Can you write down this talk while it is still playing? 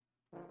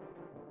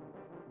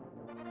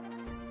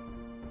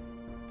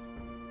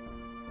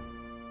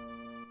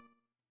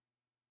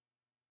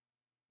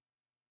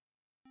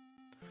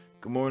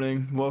Good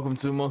morning. Welcome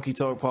to Monkey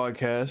Talk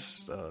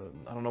Podcast.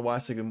 I don't know why I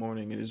say good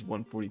morning. It is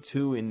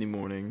 1:42 in the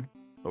morning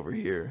over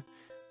here.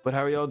 But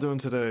how are y'all doing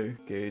today,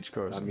 Gage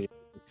Carson? I mean,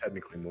 it's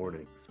technically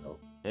morning, so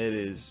It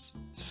is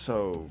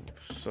so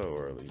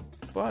early.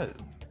 But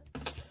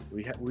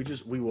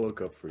we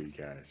woke up for you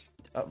guys.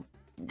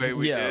 Wait,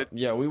 we did?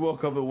 Yeah, we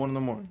woke up at 1 in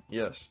the morning.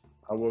 Yes.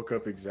 I woke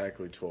up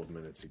exactly 12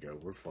 minutes ago.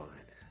 We're fine.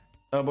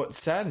 But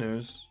sad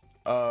news,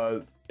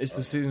 it's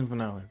the season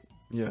finale.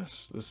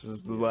 Yes, this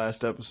is the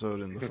last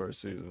episode in the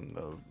first season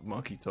of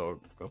Monkey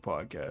Talk, a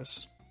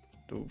podcast.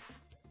 Oof.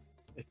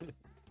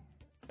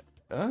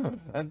 Oh,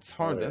 that's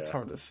hard. That's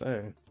hard to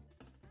say.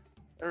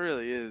 It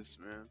really is,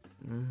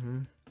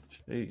 man.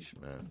 Sheesh,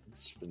 man.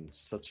 It's been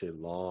such a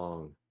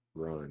long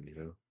run, you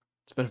know.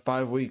 It's been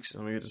 5 weeks,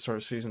 and we get to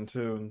start season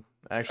 2 and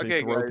actually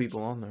Okay, throw guys.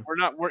 people on there. We're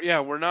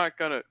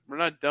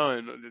not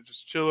done.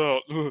 Just chill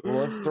out. Well,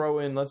 let's throw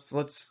in.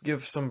 Let's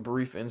give some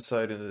brief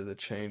insight into the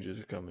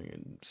changes coming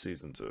in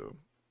season 2.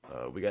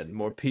 We got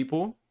more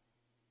people,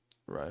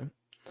 right?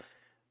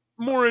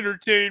 More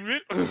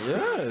entertainment.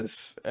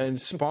 Yes, and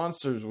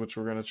sponsors, which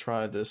we're gonna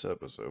try this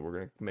episode. We're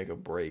gonna make a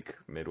break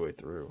midway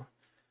through.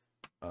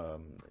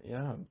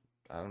 Yeah,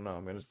 I don't know.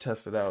 I'm gonna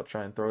test it out,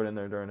 try and throw it in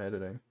there during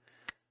editing.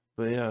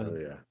 But yeah, Oh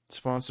yeah.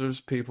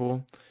 sponsors,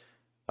 people,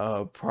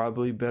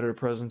 probably better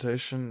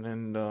presentation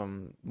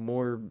and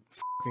more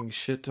fucking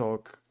shit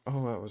talk.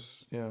 Oh, that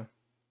was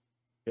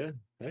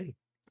Hey.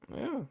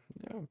 yeah.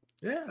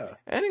 Yeah.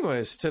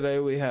 Anyways, today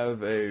we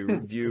have a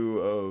review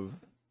of.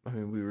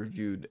 We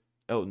reviewed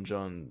Elton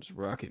John's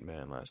Rocket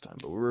Man last time,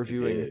 but we're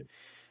reviewing did.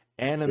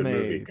 anime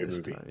Good this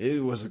movie. time. It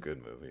was a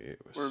good movie. It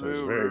was We're so It was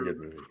a moving. very good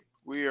movie.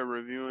 We are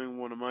reviewing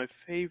one of my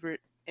favorite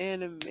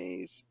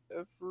animes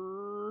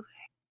ever.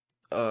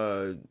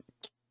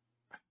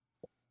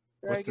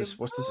 What's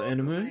this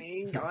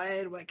anime?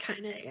 God, what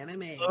kind of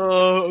anime?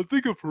 I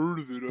think I've heard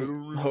of it. I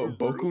don't remember. Oh,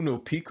 Boku no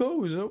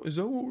Pico? Is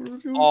that what we're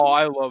reviewing? Oh,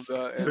 I love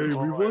that. Hey,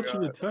 Oh we my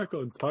watching God. Attack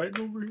on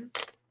Titan over here?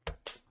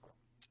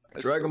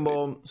 Dragon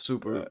Ball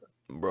Super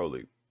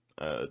Broly,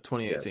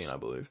 2018, Yes. I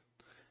believe.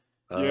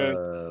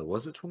 Yeah.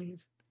 Was it 20?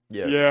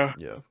 Yeah.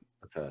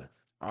 Okay.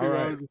 All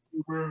right.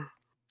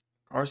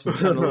 Carson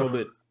sounded a little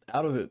bit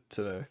out of it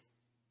today.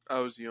 I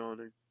was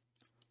yawning.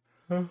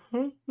 I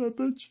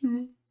bet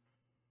you.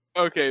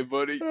 Okay,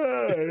 buddy.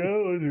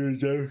 I wasn't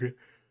joking.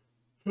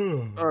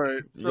 All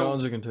right. So,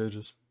 Yawns are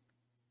contagious.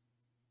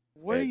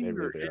 what are They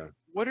really your are.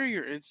 what are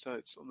your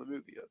insights on the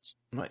movie? Yet?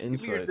 My Give me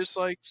your insights.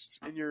 dislikes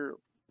and your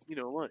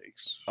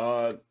likes.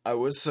 I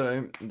would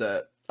say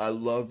that I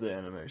love the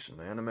animation.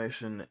 The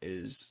animation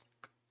is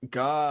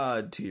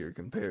god tier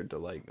compared to,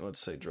 like, let's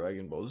say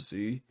Dragon Ball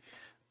Z,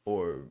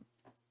 or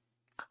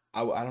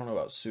I don't know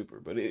about Super,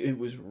 but it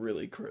was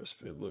really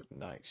crisp. It looked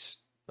nice.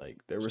 Like,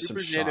 there were some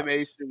Super's shots.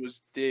 animation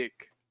was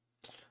dick.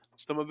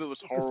 Some of it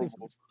was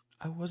horrible.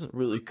 I wasn't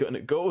really gonna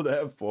go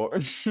that far.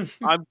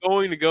 I'm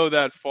going to go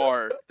that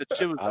far. The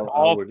shit was I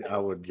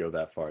awful. would go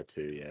that far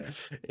too, yeah.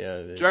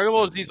 Yeah. Dragon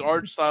Ball Z's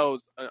art style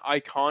is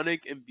iconic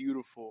and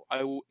beautiful.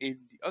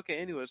 Okay,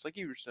 anyways, like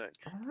you were saying.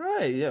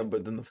 Alright, yeah,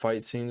 but then the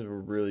fight scenes were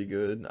really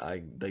good.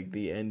 I like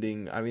the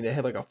ending. I mean, they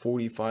had like a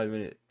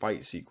 45-minute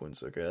fight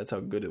sequence. Okay, that's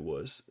how good it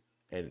was.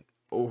 And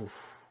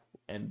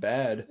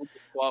bad. The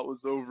plot was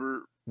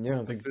over.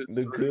 Yeah, the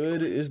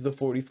good is the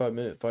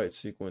 45-minute fight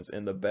sequence,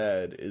 and the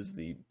bad is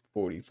the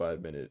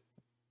 45-minute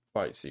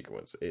fight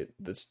sequence.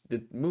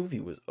 The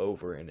movie was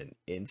over in an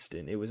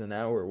instant. It was an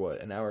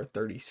hour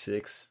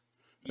 36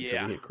 until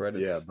Yeah. we hit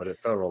credits. Yeah, but it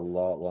felt a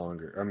lot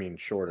longer. I mean,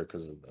 shorter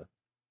because of the.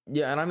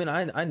 Yeah, and I mean,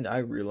 I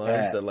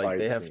realized that, like, fight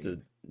they have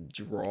scene.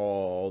 to draw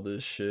all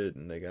this shit,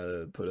 and they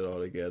gotta put it all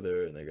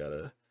together, and they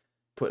gotta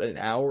put an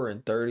hour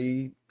and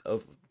 30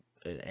 of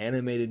an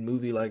animated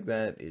movie like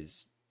that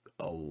is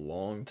a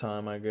long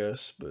time, I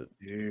guess, but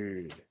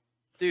Dude.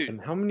 Dude.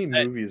 And how many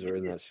movies are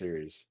in that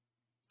series?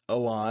 a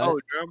lot. Oh,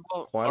 Dragon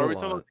Ball. Quite Are a we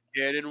talking lot. about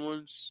the canon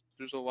ones?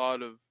 There's a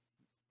lot of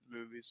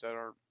movies that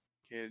aren't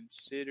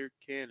considered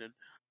canon.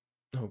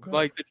 Oh god.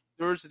 Like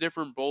there was a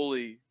different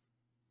Broly.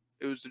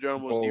 It was the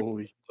Dragon Ball Z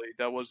Holy. Broly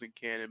that wasn't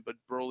canon, but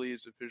Broly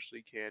is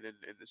officially canon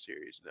in the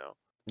series now.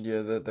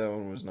 Yeah, that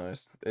one was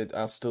nice.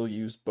 I'll still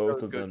use both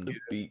was of them to Gogeta.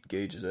 beat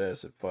Gage's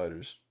ass at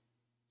fighters.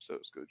 So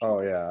it's good.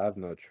 Oh yeah, I have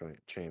no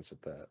chance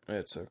at that.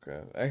 It's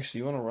okay. Actually,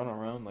 you want to run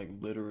around, like,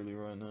 literally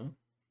right now?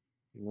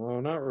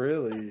 No, not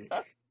really.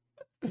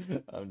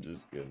 I'm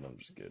just kidding.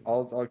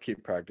 I'll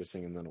keep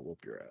practicing and then I'll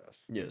whoop your ass.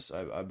 Yes,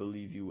 I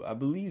believe you. I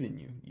believe in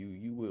you.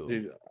 You will.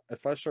 Dude,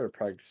 if I started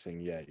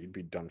practicing, yeah, you'd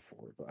be done for.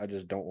 But I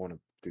just don't want to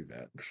do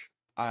that.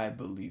 I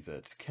believe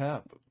that's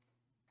cap.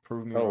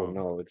 Prove me Oh wrong.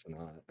 no, it's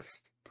not.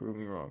 Prove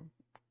me wrong.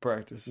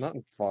 Practice. Not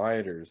in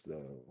fighters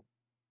though.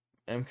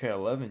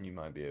 MK11, you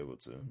might be able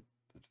to.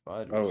 But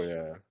fighters. Oh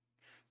yeah.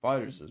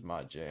 Fighters is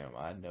my jam.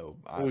 I know.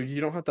 Well, you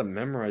don't have to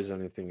memorize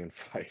anything in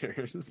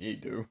fighters. You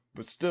do,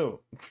 but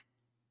still.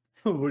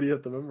 What do you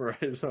have to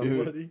memorize,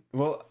 Dude. buddy?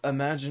 Well,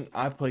 imagine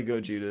I play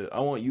Gogeta. I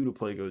want you to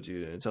play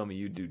Gogeta and tell me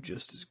you do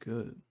just as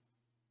good.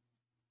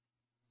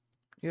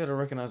 You gotta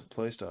recognize the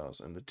playstyles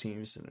and the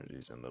team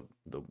synergies and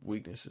the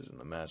weaknesses and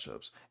the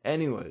matchups.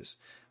 Anyways,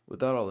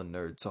 without all the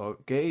nerd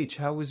talk, Gage,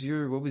 what was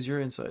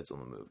your insights on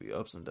the movie?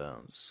 Ups and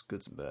downs,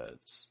 goods and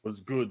bads. Was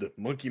good.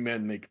 Monkey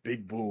Man make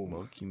big boom.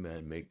 Monkey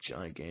Man make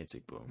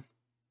gigantic boom.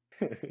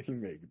 He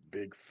make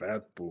big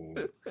fat boom.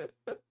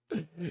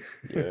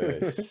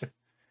 Yes.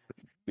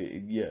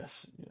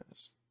 Yes.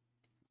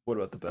 What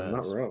about the I'm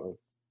not bads?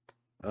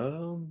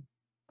 wrong.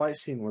 Fight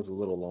scene was a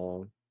little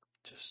long.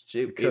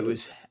 It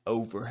was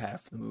over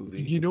half the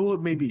movie. You know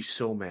what made me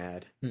so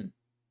mad? Hmm.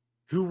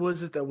 Who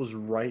was it that was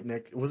right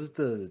next? Was it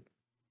the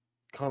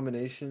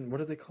combination? What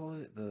do they call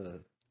it?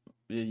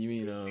 Yeah, you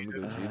mean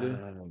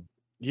Gogeta?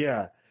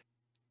 Yeah,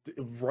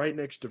 right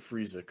next to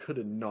Frieza. Could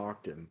have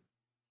knocked him,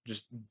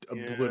 just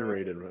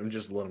obliterated him, and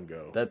just let him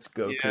go. That's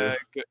Goku. Yeah,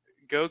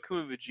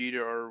 Goku and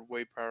Vegeta are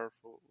way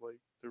powerful. Like,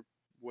 they're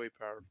way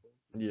powerful.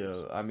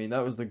 Yeah, I mean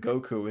that was the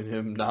Goku in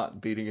him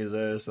not beating his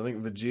ass. I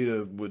think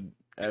Vegeta would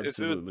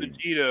absolutely. If it was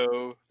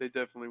Vegito, they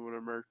definitely would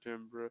have murked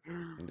him, bro.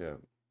 Yeah.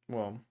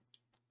 Well,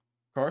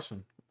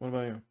 Carson, what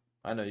about you?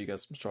 I know you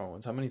got some strong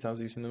ones. How many times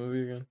have you seen the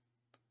movie again?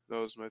 That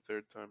was my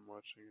third time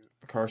watching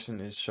it.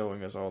 Carson is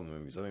showing us all the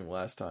movies. I think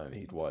last time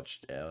he'd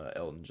watched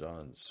Elton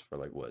John's for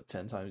like what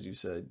 10 times. You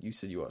said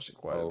you watched it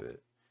quite a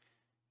bit.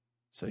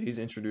 So he's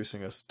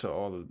introducing us to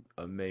all the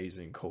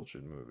amazing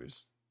cultured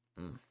movies.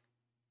 Oh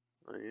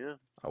yeah.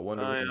 I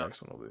wonder what the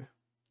next one will be.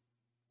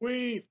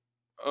 Wait.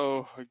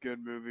 Oh, a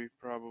good movie,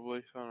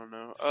 probably. I don't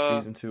know.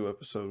 Season 2,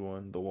 Episode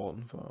 1, The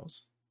Walton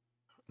Files.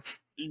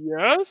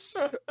 Yes.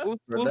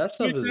 Bro, that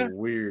stuff is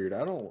weird.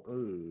 I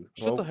don't.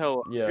 Shut the hell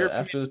up. Yeah,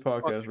 after this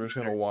podcast, we're just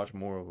gonna watch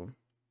more of them,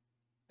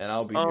 and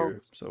I'll be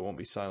here, so it won't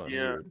be silent.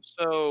 Yeah. Weird.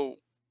 So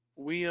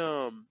we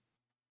the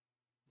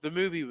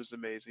movie was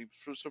amazing.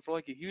 So for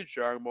like a huge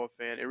Dragon Ball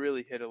fan, it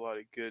really hit a lot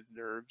of good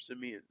nerves. I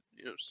mean,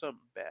 some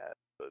bad,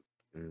 but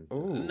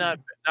not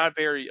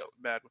very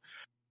bad.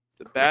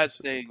 The bad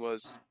thing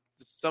was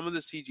some of the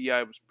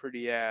CGI was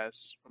pretty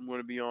ass. I'm going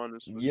to be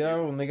honest with you. Yeah,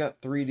 when they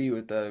got 3D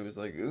with that, it was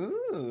like,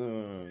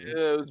 ooh.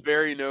 Yeah, it was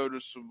very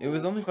noticeable. It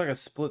was only for like a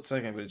split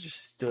second, but it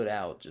just stood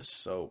out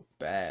just so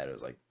bad. It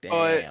was like,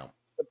 damn.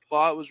 The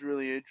plot was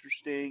really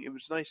interesting. It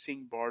was nice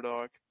seeing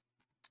Bardock.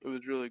 It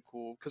was really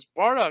cool because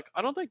Bardock.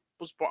 I don't think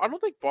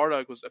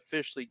Bardock was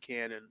officially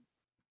canon.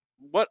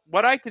 What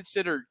I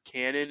consider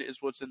canon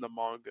is what's in the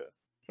manga.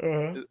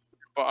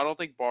 But I don't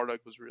think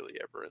Bardock was really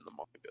ever in the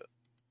manga.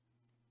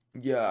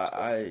 Yeah,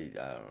 I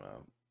don't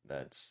know.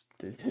 That's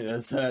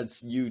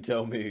you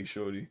tell me,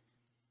 shorty.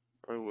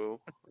 I will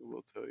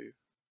tell you.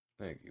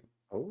 Thank you.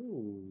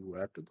 Oh,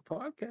 after the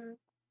podcast.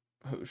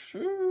 Oh,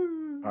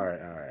 sure. All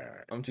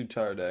right. I'm too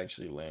tired to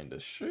actually land a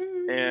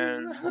sure.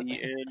 And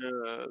the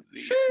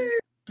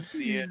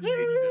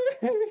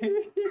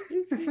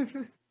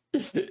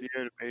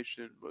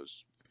animation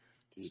was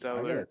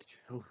stellar.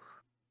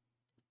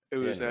 It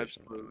was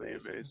absolutely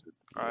amazing.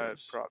 I have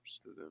props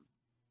to them.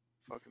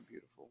 Fucking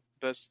beautiful.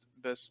 Best.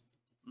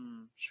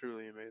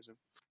 Truly amazing.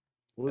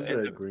 What was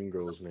that green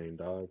girl's name,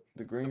 dog?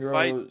 The green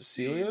girl,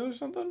 Celia or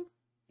something?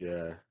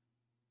 Yeah.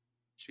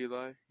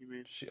 Sheila, you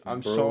mean?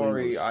 I'm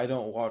sorry, I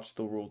don't watch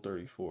the Rule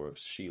 34 of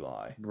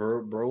Sheila.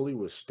 Broly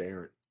was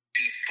staring.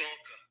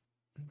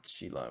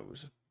 Sheila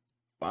was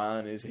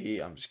fine as he.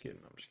 I'm just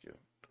kidding.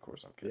 Of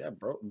course I'm kidding. Yeah,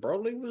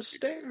 Broly was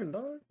staring,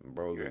 dog.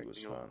 Broly was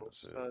fine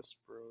as it.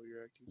 Bro,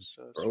 you're acting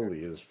sus.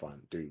 Broly is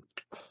fun, dude.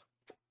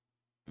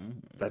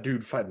 That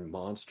dude fighting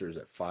monsters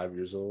at 5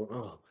 years old.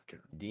 Oh my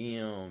god.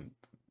 Damn.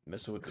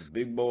 Messing with the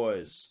big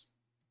boys.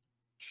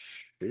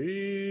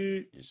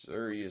 She. Yes,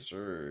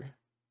 sir.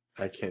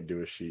 I can't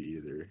do a she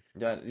either.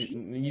 Yeah,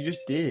 you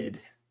just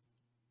did.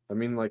 I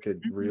mean, like a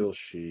real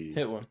she.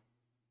 Hit one.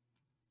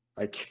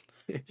 I can't.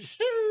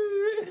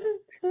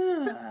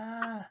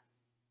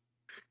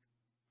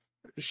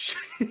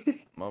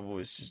 My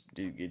voice just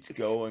it's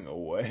going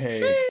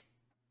away.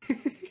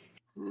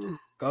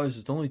 Guys,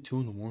 it's only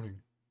 2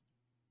 a.m.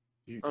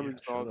 Dude, I'm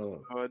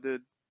exhausted. I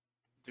did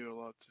do a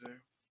lot today.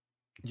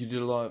 You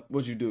did a lot.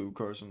 What'd you do,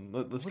 Carson?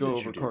 Let's go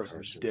over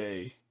Carson's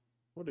day.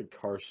 What did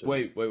Carson?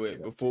 Wait.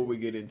 Before we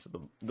get into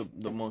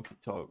the monkey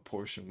talk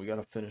portion, we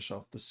gotta finish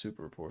off the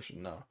super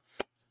portion now.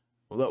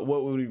 Well,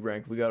 what would we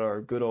rank? We got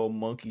our good old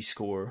monkey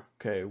score.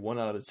 Okay, 1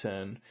 out of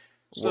 10.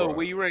 So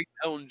we ranked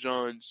Elton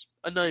John's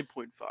a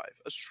 9.5,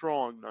 a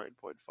strong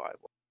 9.5.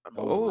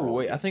 Oh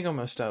wait, I think I'm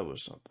gonna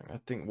establish something. I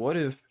think what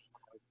if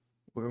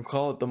we're gonna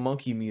call it the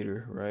monkey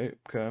meter, right?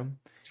 Okay,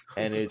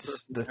 and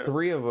it's the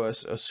 3 of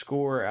us a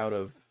score out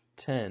of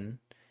 10.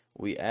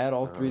 We add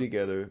all 3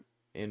 together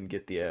and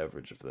get the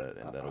average of that.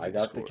 And I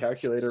got the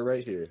calculator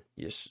right here.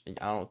 Yes,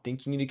 I don't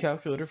think you need a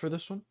calculator for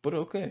this one, but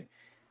okay.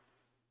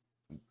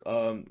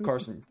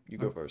 Carson, you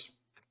go first.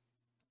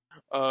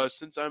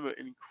 Since I'm an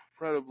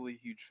incredibly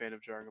huge fan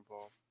of Dragon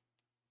Ball,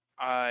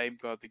 I'm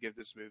going to give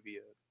this movie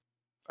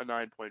a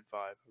 9.5,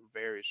 a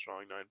very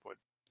strong 9.5.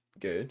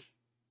 Good.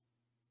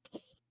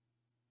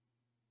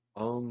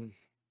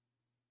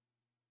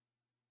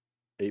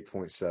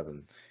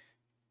 8.7.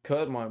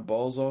 Cut my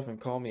balls off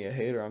and call me a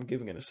hater. I'm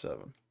giving it a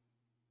 7.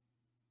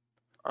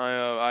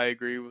 I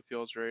agree with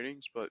y'all's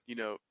ratings, but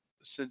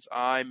since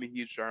I'm a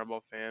huge Dragon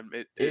Ball fan,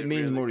 it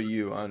means really, more to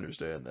you. I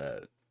understand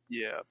that.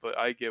 yeah, but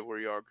I get where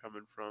y'all are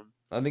coming from.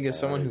 I think as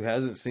someone who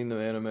hasn't seen the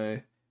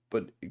anime,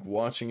 but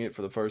watching it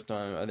for the first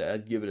time,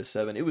 I'd give it a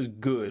 7. It was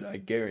good. I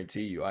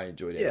guarantee you, I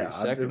enjoyed every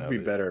second of it. It would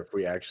be better if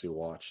we actually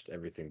watched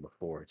everything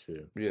before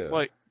too. Yeah,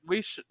 Like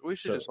we should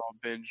just all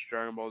binge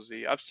Dragon Ball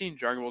Z. I've seen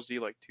Dragon Ball Z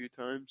like 2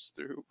 times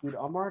through. Dude,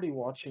 I'm already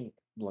watching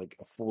like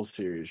a full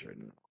series right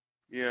now.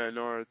 Yeah,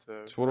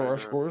 Naruto. So what are our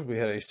scores? We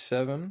had a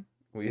 7.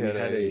 We had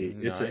a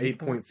 9. It's an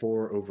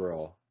 8.4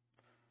 overall.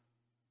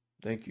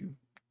 Thank you.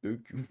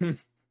 Thank you.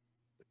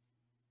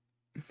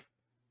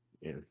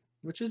 Yeah,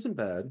 which isn't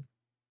bad.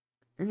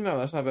 No,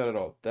 that's not bad at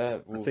all.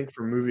 I think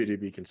for a movie to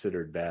be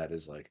considered bad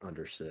is like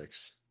under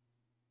 6.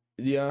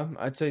 Yeah,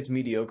 I'd say it's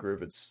mediocre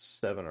if it's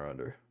 7 or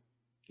under.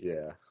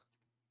 Yeah.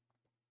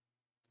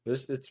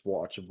 It's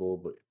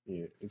watchable, but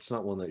it's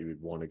not one that you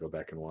would want to go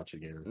back and watch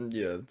again.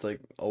 Yeah, it's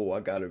like, oh, I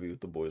gotta be with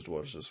the boys to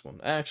watch this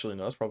one. Actually,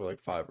 no, it's probably like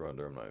 5 or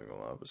under. I'm not even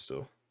gonna lie, but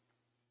still,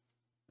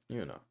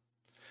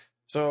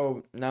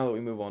 So now that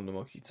we move on to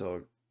Monkey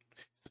Talk,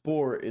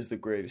 Spore is the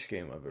greatest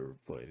game I've ever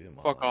played in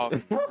my life. Fuck off.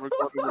 We're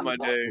going over my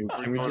day.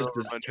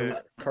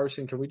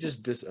 Carson, can we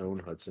just disown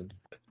Hudson?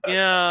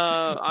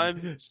 Yeah,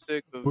 I'm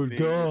sick of But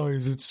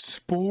guys, it's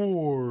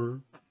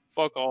Spore.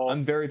 Fuck off.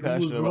 I'm very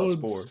passionate about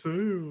Spore.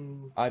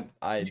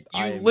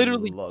 You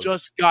literally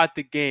just got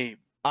the game.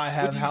 I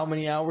have how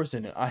many hours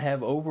in it? I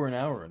have over an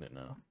hour in it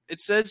now.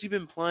 It says you've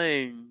been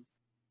playing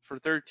for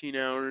 13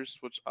 hours,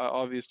 which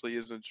obviously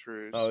isn't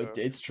true. Oh, so.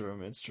 it's true.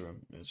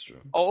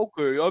 Oh,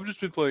 okay. I've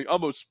just been playing.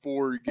 I'm a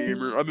Spore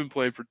gamer. I've been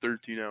playing for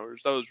 13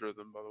 hours. That was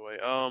Rhythm, by the way.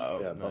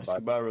 Nice.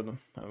 Goodbye, Rhythm.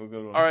 Have a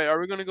good one. All right, are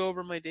we gonna go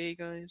over my day,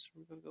 guys?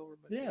 We're gonna go over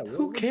my day.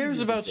 Who cares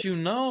about you?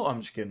 No,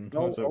 I'm just kidding.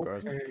 No, What's up,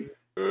 Carson?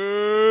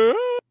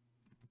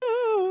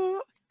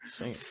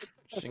 Sing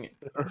it.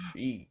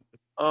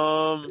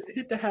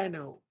 Hit the high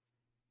note.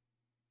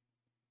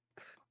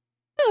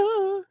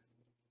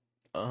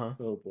 Uh-huh.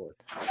 Oh boy.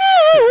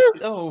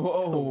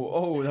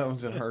 Oh, that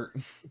one's gonna hurt.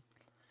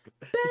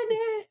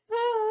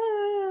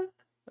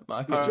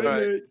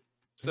 Right.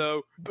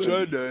 So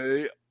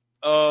today,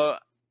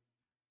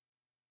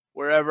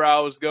 wherever I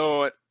was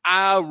going,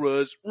 I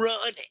was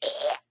running.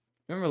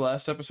 Remember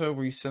last episode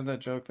where you said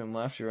that joke, then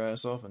laughed your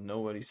ass off, and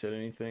nobody said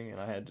anything,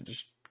 and I had to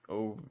just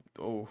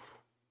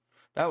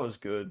that was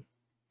good.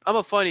 I'm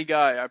a funny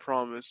guy, I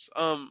promise.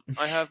 I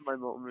have my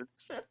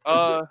moments.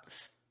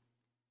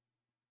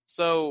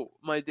 So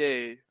my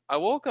day, I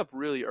woke up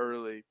really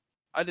early.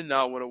 I did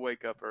not want to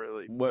wake up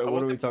early. What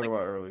are we talking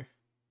about early?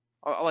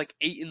 Like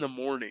 8 in the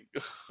morning.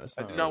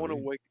 I did not want to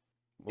wake.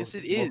 Yes,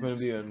 it is. Welcome to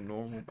be a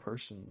normal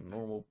person,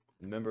 normal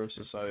member of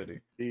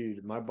society.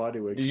 Dude, my body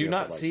wakes. Did you up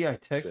not at, like, see? I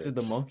texted 6.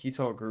 the Monkey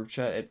Talk group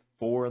chat at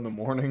 4 in the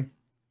morning.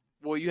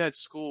 Well, you had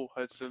school,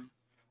 Hudson.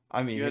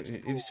 I mean,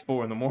 it was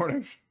 4 in the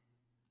morning.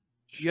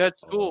 You had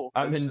school.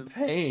 I'm in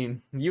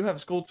pain. You have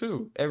school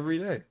too every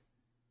day.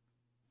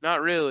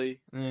 Not really.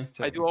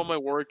 I do all my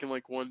work in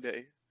like one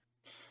day.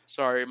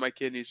 Sorry, my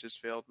kidneys just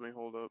failed me.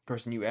 Hold up.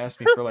 Carson, you asked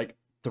me for like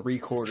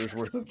 3/4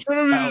 worth of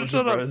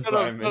algebra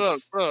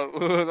assignments. Shut up.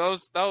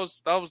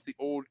 That was the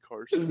old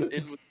Carson.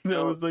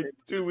 That was like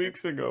 2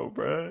 weeks ago,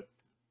 bruh.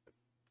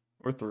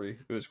 Or 3.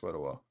 It was quite a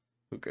while.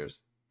 Who cares?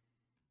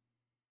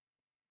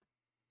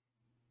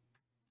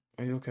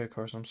 Are you okay,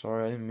 Carson? I'm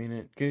sorry, I didn't mean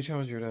it. Gage, how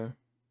was your day?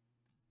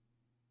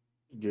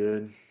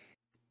 Good.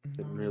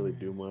 Didn't really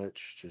do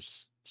much.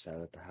 Just sat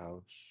at the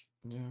house.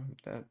 Yeah,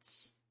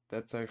 that's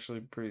actually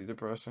pretty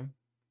depressing.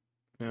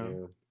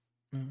 Yeah.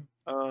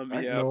 I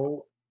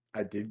know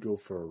I did go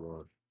for a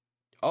run.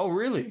 Oh,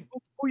 really?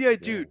 Oh yeah,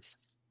 dude. Yes.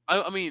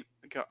 I mean,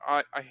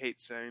 I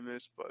hate saying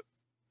this, but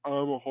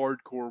I'm a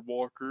hardcore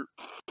walker.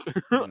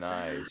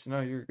 Nice. No,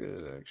 you're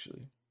good,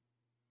 actually.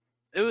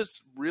 It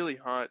was really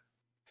hot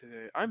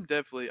today. I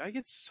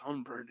get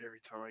sunburned every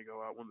time I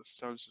go out when the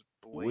sun's just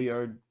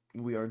blazing.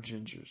 We are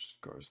gingers,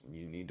 Carson.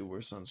 You need to wear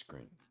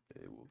sunscreen.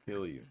 It will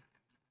kill you.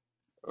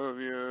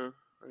 Yeah.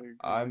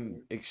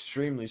 I'm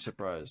extremely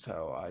surprised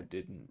how I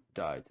didn't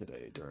die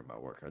today during my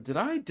workout. Did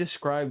I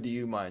describe to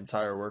you my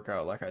entire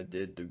workout like I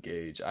did to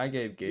Gage? I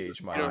gave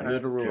Gage my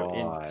literal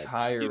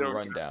entire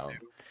rundown.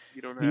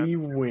 He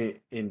went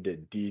into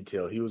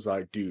detail. He was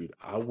like, dude,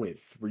 I went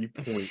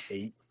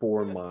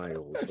 3.84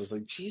 miles. I was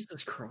like,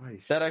 Jesus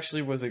Christ. That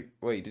actually was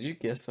wait, did you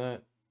guess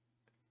that?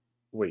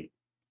 Wait.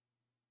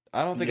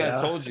 I don't think I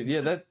told you.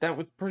 Yeah, that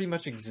was pretty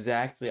much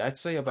exactly. I'd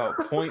say about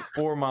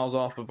 0.4 miles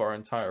off of our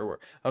entire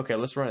work. Okay,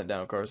 let's run it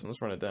down, Carson.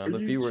 Let's run it down. The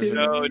viewers.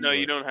 No,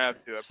 you don't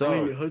have to.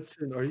 So,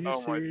 Hudson, are you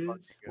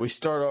serious? We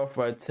start off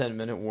by a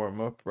 10-minute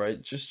warm up,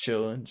 right? Just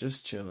chilling.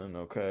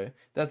 Okay,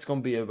 that's gonna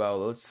be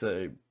about, let's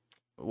say,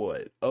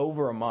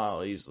 over a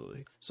mile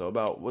easily. So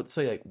about, let's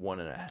say, like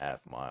 1.5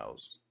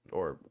 miles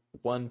or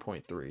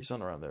 1.3,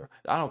 something around there.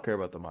 I don't care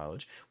about the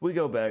mileage. We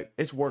go back.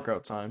 It's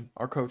workout time.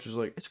 Our coach is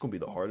like, it's going to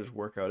be the hardest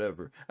workout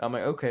ever. And I'm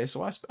like, okay.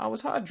 So I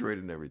was hydrated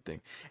and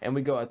everything. And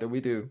we go out there. We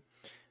do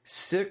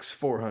 6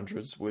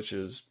 400s, which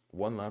is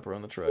 1 lap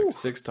around the track,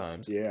 6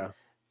 times. Yeah.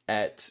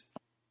 At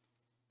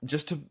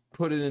just to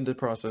put it into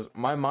process,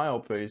 my mile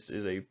pace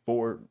is a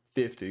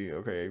 450.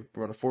 Okay,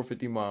 run a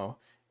 450 mile,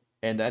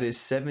 and that is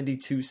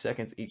 72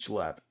 seconds each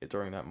lap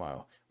during that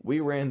mile. We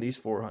ran these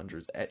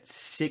 400s at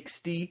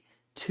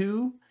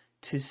 62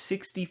 to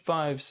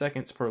 65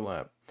 seconds per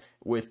lap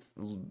with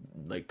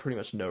like pretty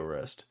much no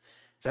rest.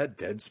 Is that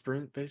dead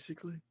sprint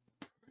basically?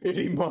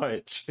 Pretty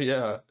much,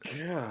 yeah.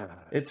 Yeah.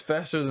 It's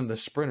faster than the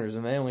sprinters,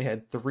 and they only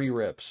had 3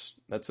 reps.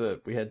 That's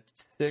it. We had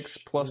 6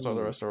 plus all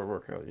the rest of our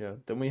workout, yeah.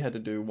 Then we had to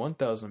do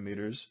 1,000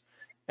 meters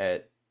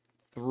at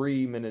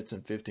 3 minutes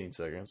and 15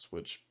 seconds,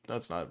 which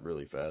that's not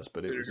really fast,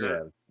 but it was,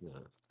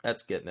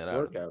 that's getting it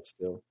out. Workout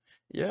still.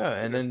 Yeah,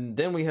 and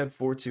then we had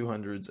 4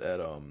 200s at,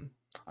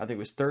 I think it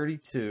was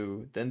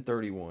 32, then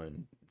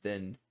 31,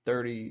 then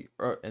 30,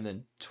 and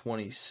then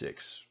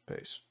 26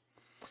 pace,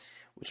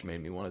 which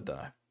made me want to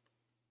die.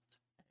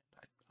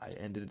 I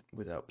ended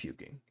without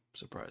puking,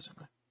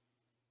 surprisingly.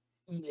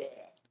 Yeah.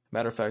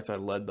 Matter of fact, I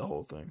led the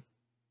whole thing.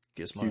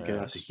 Kiss my puking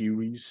ass. Out to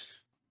Huey's.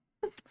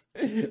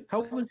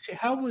 How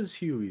was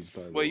Huey's,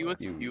 by the way? Wait, you went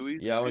to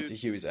Huey's? Yeah, I went to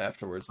Huey's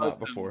afterwards, not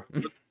before.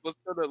 Let's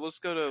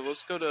go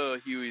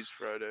to Huey's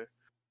Friday.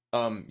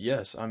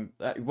 Yes,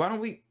 why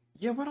don't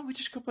we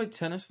just go play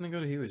tennis and then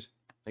go to Huey's?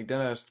 Like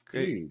deadass.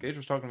 Gage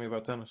was talking to me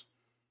about tennis.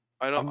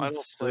 I don't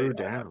play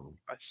down.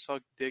 I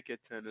suck dick at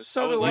tennis.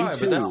 So do I,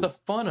 but that's the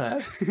fun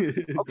of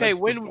it. Okay,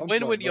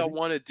 when would y'all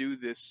want to do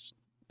this?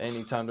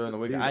 Anytime during the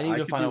week. Dude, I need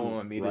to find out when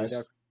my meet is.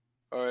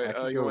 All right, I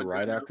can go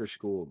right after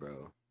school,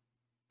 bro.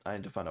 I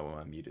need to find out when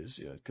my meet is,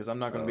 yeah, because I'm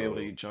not gonna be able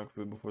to eat junk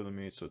food before the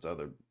meet, so it's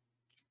either.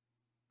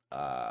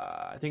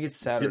 I think it's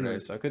Saturday,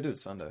 so I could do it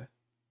Sunday.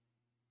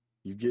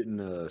 You getting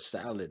a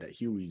salad at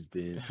Huey's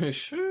then?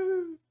 Sure.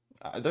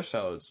 Their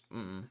salads.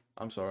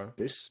 I'm sorry.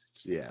 They're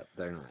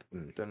not.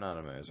 They're not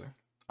amazing.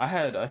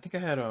 I think I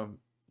had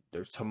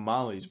their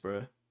tamales,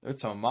 bro. Their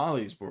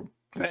tamales were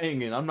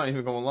banging. I'm not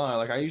even gonna lie.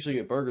 Like I usually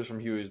get burgers from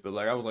Huey's, but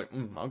like I was like,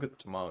 I'll get the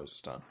tamales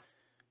this time.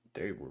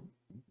 They were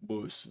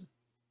bussing.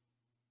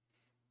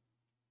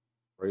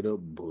 Straight up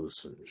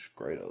bussing.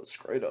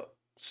 Straight up.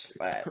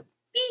 Slap.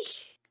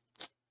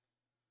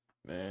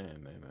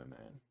 Man.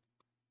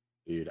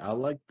 Dude, I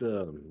like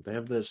they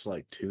have this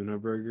like tuna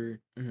burger.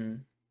 Mm-hmm.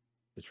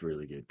 It's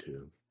really good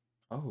too.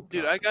 Oh,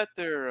 dude, I got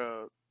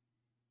their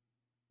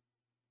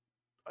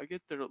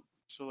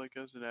so like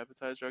as an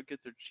appetizer, I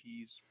get their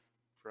cheese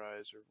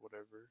fries or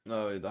whatever.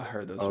 No, I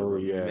heard those are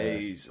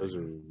amazing. Those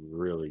are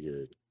really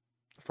good.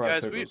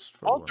 Fried pickles.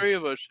 All 3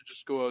 of us should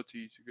just go out to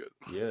eat together.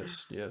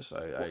 Yes,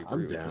 I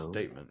agree with the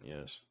statement.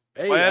 Yes.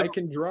 Hey, I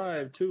can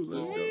drive too.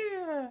 Let's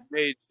go.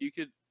 Hey,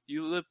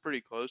 you live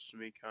pretty close to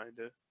me,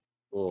 kinda.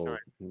 Well,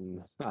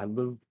 I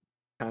live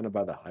kind of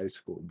by the high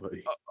school,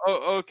 buddy.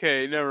 Oh,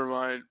 okay, never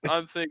mind.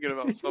 I'm thinking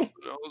about something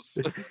else.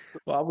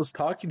 Well, I was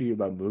talking to you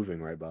about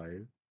moving right by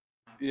you.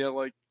 Yeah,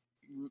 like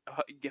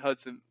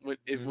Hudson.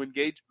 When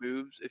Gage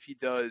moves, if he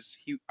does,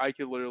 I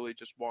could literally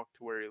just walk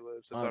to where he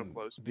lives. That's how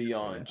close.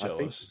 Beyond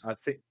jealous. I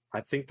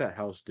think that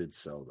house did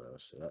sell though,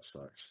 so that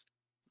sucks.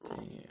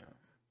 Damn.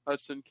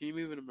 Hudson, can you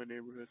move into my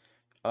neighborhood?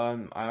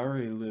 I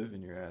already live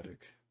in your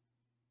attic.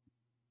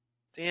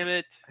 Damn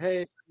it!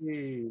 Hey,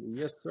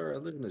 yes sir. I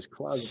live in this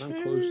closet. I'm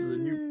closer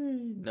than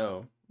you.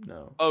 No.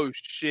 Oh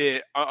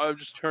shit! I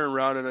just turn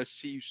around and I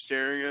see you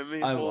staring at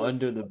me. I'm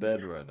under the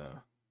bed right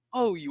now.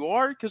 Oh, you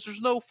are? Because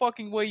there's no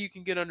fucking way you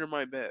can get under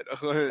my bed.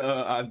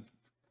 I'm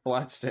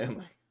Flat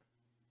Stanley.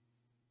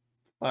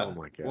 Oh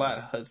my god. Flat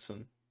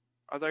Hudson.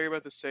 I thought you were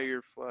about to say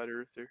you're flat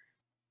earther.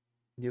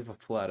 You have a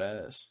flat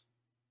ass.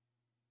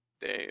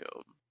 Damn,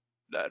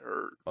 that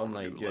hurt.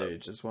 Unlike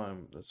Gage, that's why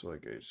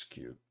Gage is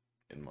cute.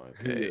 In my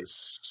opinion.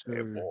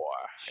 Hey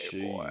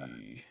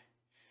boy.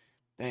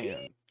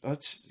 Damn,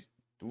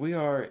 we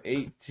are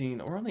 18.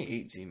 We're only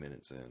 18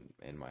 minutes in,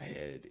 and my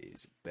head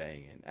is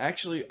banging.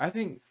 Actually, I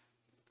think.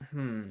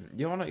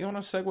 You wanna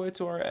segue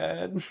to our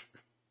ad?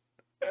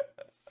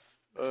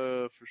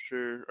 For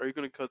sure. Are you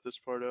gonna cut this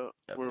part out?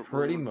 Yeah,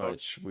 pretty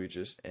much. We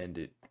just end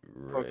it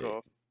right.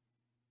 Fuck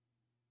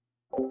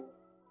off.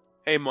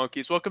 Hey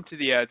monkeys, welcome to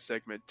the ad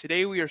segment.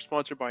 Today we are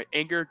sponsored by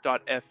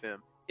Anchor.fm.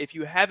 If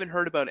you haven't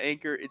heard about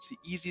Anchor, it's the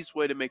easiest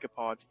way to make a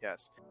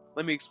podcast.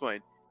 Let me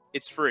explain.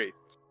 It's free.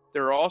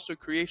 There are also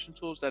creation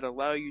tools that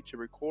allow you to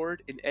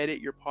record and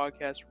edit your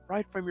podcast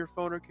right from your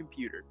phone or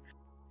computer.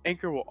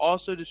 Anchor will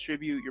also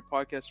distribute your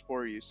podcast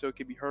for you, so it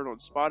can be heard on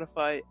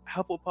Spotify,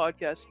 Apple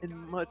Podcasts, and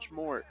much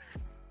more.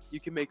 You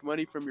can make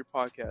money from your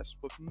podcast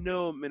with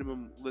no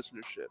minimum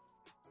listenership.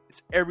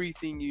 It's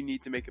everything you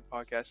need to make a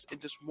podcast in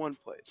just one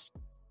place.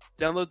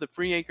 Download the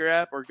free Anchor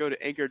app or go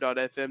to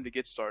Anchor.fm to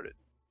get started.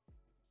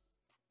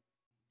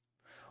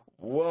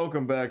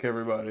 Welcome back,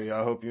 everybody.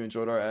 I hope you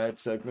enjoyed our ad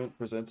segment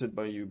presented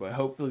by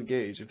hopefully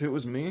Gage. If it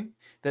was me,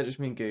 that just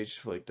means Gage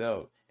flaked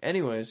out.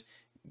 Anyways,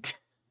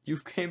 you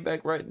came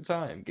back right in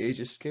time. Gage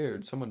is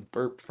scared. Someone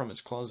burped from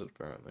his closet,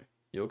 apparently.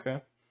 You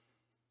okay?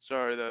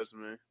 Sorry, that was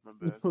me. My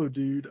bad. Oh,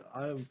 dude,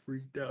 I am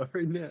freaked out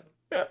right now.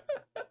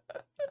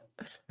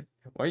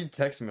 Why are you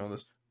texting me on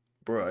this?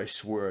 Bro, I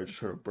swear I just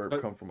heard a burp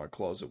come from my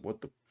closet.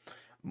 What the?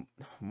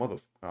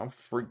 I'm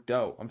freaked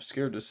out. I'm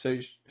scared to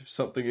say if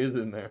something is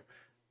in there.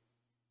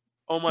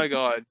 Oh my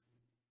god.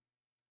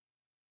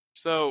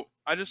 So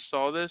I just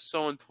saw this.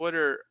 So on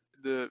Twitter,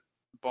 the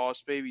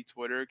Boss Baby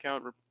Twitter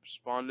account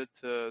responded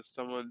to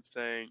someone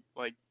saying,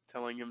 like,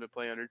 telling him to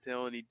play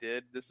Undertale, and he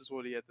did. This is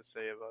what he had to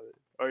say about it.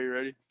 Are you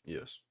ready?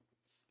 Yes.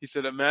 He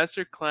said, a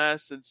master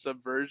class in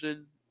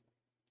subversion.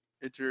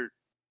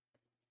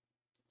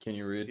 Can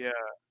you read?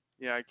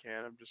 Yeah, I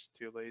can. I'm just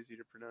too lazy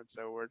to pronounce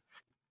that word.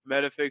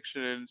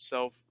 Metafiction and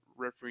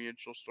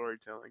self-referential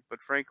storytelling,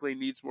 but frankly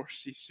needs more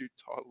Sisu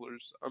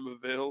toddlers. I'm a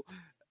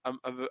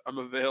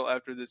veil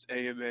after this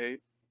AMA.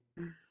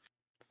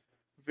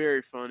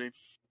 Very funny.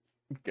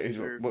 Gage,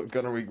 what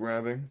gun are we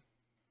grabbing?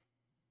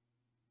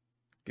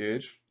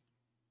 Gage?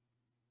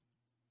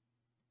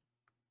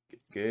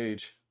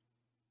 Gage.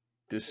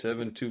 This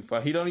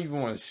 725. He don't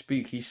even want to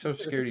speak. He's so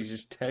scared he's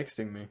just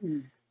texting me.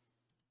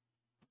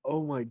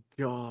 Oh my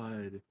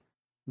god.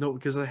 No,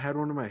 because I had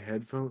one of my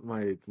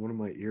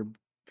earpieces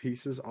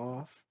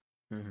off.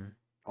 Mm-hmm.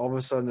 All of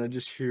a sudden I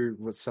just hear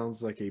what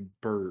sounds like a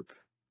burp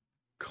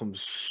come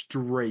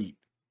straight,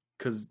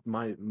 because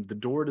the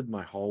door to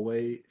my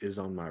hallway is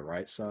on my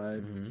right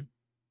side,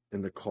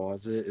 and the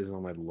closet is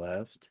on my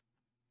left.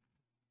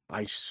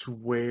 I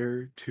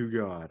swear to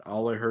God,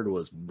 all I heard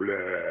was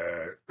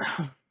bleh.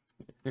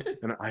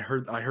 And I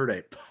heard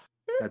a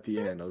at the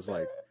end. I was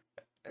like,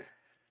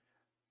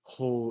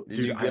 "Oh, did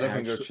you get up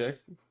and go check?"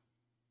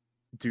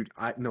 Dude,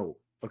 no.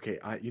 Okay,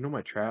 you know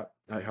my trap,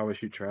 how I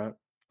shoot trap.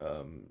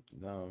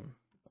 No,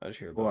 I just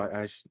hear Well,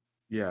 about.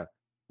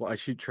 I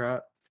shoot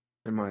trap,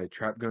 and my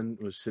trap gun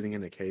was sitting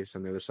in a case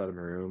on the other side of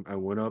my room. I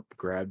went up,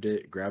 grabbed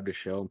a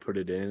shell, and put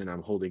it in, and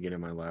I'm holding it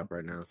in my lap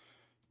right now.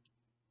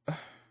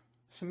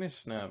 Send me a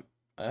snap.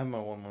 I have my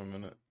 1 more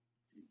minute.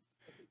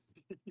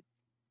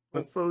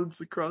 My phone's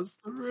across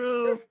the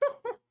room.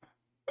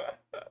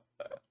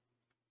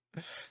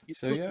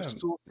 So yeah,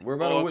 we're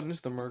about to witness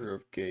the murder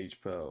of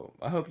Gage Pell.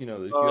 I hope you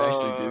know that if you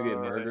actually do get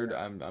murdered,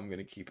 I'm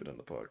gonna keep it in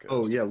the podcast.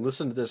 Oh yeah,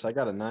 listen to this. I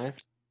got a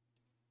knife.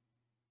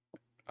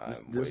 I'm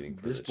waiting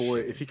for this boy.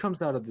 If he comes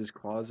out of this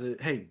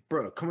closet, hey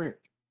bro, come here.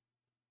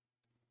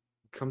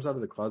 Comes out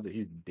of the closet,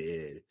 he's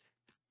dead.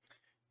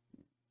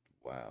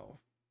 Wow,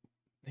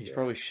 he's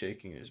probably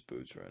shaking his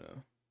boots right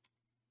now.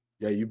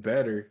 Yeah, you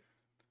better.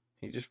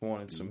 He just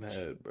wanted some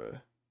head, bro.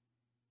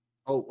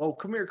 Oh,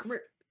 come here.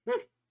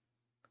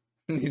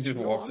 He just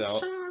walks out.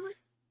 Sorry.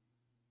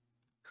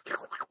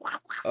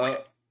 All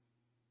right.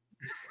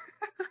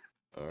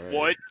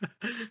 What?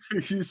 Are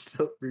you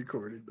still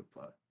recording the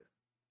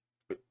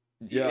podcast?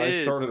 Yeah, I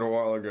started a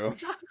while ago.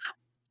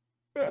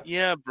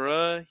 Yeah,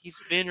 bruh.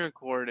 He's been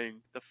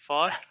recording. The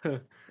fuck?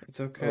 It's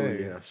okay. Oh,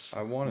 yes.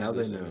 I wanted now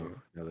this they know. interview.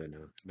 Now they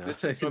know. Now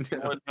This they is gonna be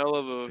know. one hell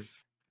of a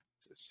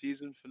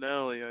season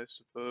finale, I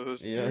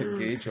suppose. Yeah,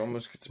 Gage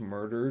almost gets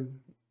murdered.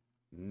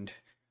 And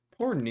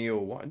poor Neil.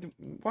 Why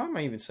am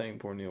I even saying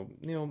poor Neil?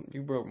 Neil,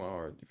 you broke my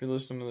heart. If you're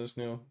listening to this,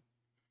 Neil,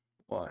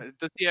 why?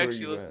 Does he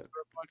actually listen to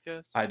our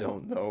podcast? I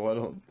don't know. I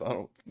don't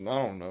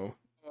know.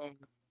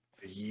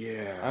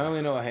 Yeah. I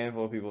only know a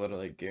handful of people that are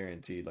like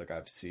guaranteed. Like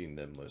I've seen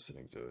them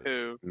listening to it.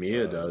 Who?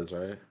 Mia does,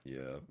 right?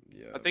 Yeah.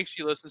 I think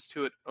she listens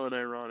to it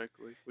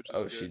unironically. Which is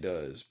good. She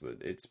does,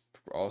 but it's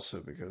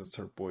also because it's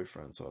her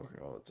boyfriend talking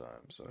all the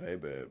time. So hey,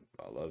 babe,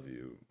 I love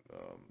you.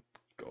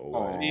 Go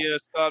away. Mia,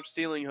 stop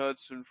stealing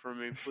Hudson from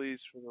me,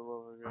 please, for the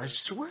love of God. I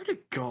swear to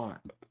God.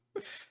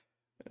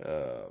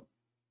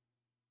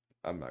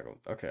 I'm not gonna.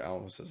 Okay, I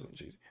almost said something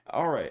cheesy.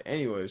 All right.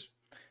 Anyways,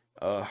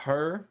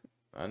 her.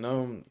 I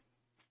know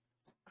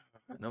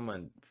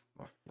my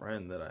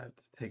friend that I have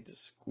to take to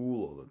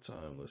school all the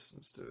time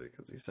listens to it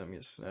because he sent me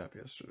a snap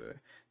yesterday.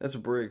 That's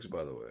Briggs,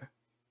 by the way.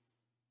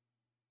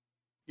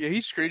 Yeah, he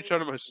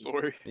screenshotted my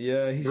story.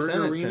 Yeah, he sent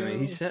it to me.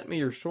 He sent me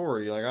your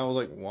story. Like I was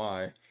like,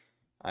 why?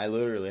 I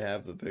literally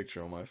have the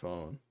picture on my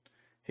phone.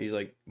 He's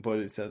like, but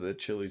it's at the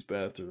Chili's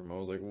bathroom. I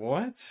was like,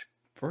 what?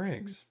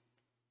 Briggs.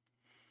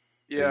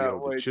 Yeah,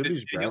 the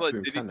Chili's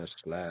bathroom kind of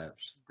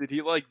slaps. Did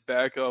he like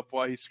back up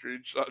while he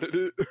screenshotted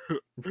it?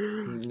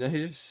 Yeah,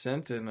 he just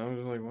sent it, and I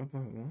was like, what?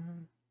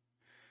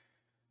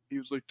 He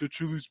was like, the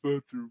Chili's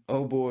bathroom.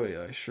 Oh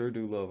boy, I sure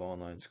do love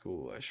online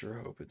school. I sure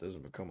hope it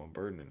doesn't become a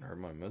burden and hurt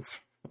my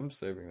mental. I'm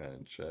saving that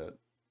in chat.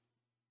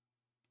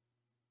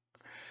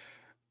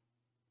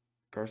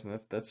 Carson,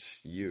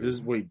 that's you.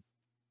 Does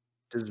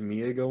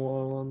Mia go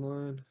all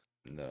online?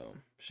 No,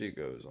 she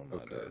goes on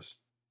my days.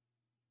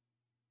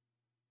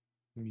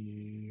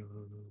 Mia.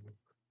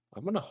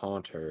 I'm gonna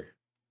haunt her.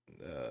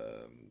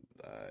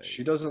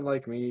 She doesn't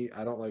like me.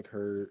 I don't like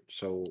her.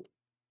 So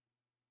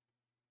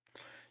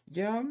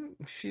yeah,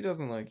 she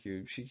doesn't like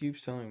you. She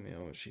keeps telling me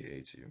how much she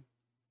hates you.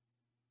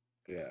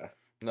 Yeah.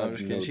 No, I'm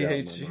just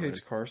kidding. She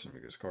hates Carson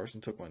because Carson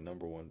took my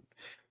number one.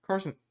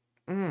 Carson,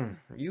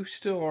 you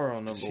still are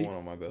on number one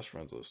on my best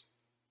friends list.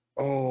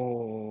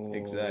 Oh,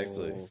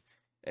 exactly.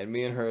 And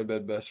me and her had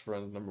been best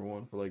friends number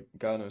one for like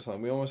God knows how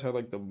long. We almost had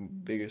like the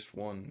biggest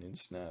one in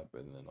Snap,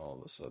 and then all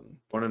of a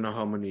sudden. Want to know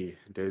how many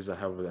days I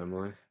have with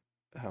Emily?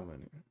 How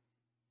many?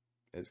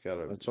 It's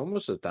gotta. It's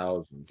almost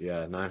 1,000.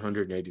 Yeah,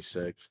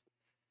 986.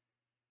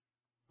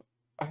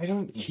 I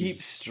don't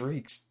keep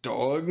streaks,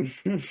 dog.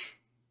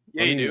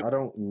 Yeah, you do. I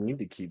don't need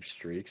to keep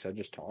streaks. I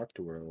just talk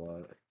to her a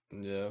lot.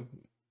 Yeah.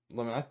 I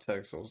mean, I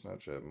text on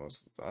Snapchat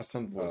most. I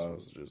send voice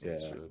messages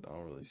and shit. I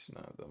don't really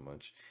snap that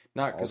much.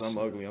 Not because I'm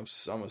ugly.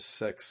 I'm a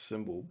sex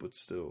symbol, but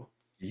still.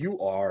 You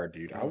are,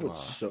 dude. I would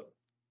so.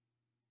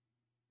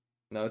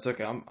 No, it's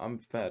okay. I'm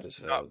fat as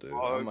hell, dude.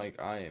 I'm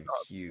like, I am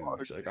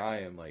huge. Like,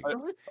 I am like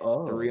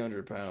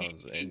 300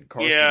 pounds, and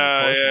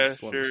Carson's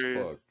slim as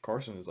fuck.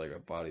 Carson is like a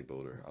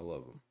bodybuilder. I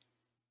love him.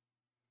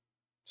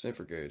 Same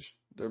for Gage.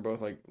 They're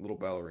both like little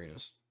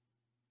ballerinas.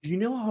 Do you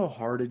know how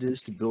hard it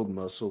is to build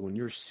muscle when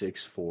you're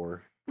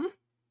 6'4"?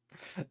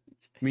 I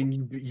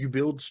mean, you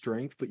build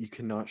strength, but you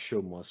cannot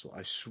show muscle.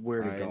 I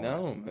swear to God. I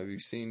know. Have you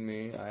seen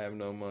me? I have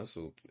no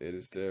muscle. It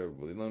is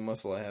terrible. The only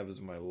muscle I have is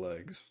my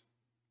legs.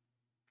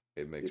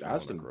 It makes me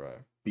want to cry.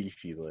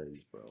 Beefy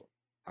legs, bro.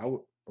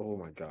 Oh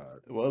my God.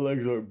 My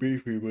legs aren't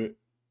beefy, but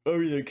I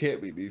mean they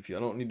can't be beefy. I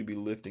don't need to be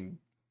lifting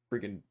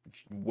freaking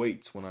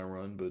weights when I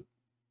run. But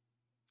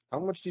how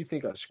much do you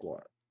think I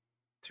squat?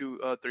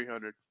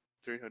 300.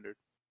 300.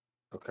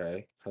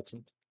 Okay,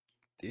 Hudson.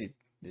 It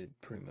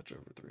pretty much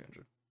over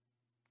 300.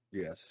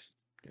 Yes.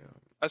 Yeah.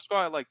 I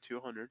squat like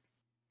 200.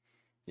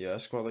 Yeah, I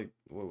squat like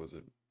what was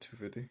it?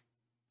 250.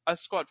 I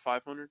squat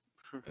 500.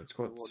 I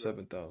squat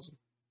 7,000.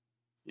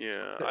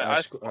 Yeah,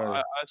 I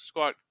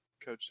squat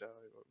Coach Sally.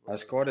 I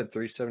squatted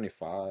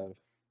 375.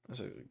 That's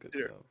a good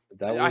stuff.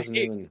 That wasn't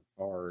even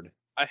hard.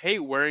 I hate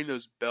wearing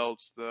those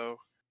belts though.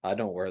 I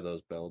don't wear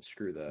those belts.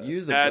 Screw that.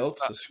 Use the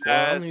belts to squat.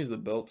 I only use the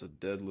belt to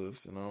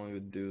deadlift, and I don't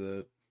even do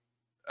that.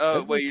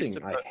 Oh,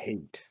 wait, I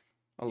hate.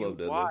 I love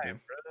deadlifting.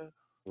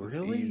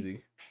 Really? It's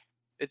easy.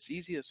 It's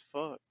easy as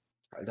fuck.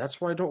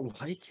 That's why I don't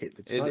like it.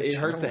 It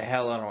hurts the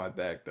hell out of my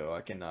back, though.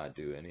 I cannot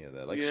do any of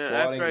that. Like, squatting,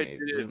 after I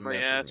did it, my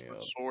ass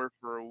was sore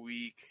for a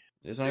week.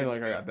 It's not even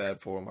like I got bad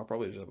form. I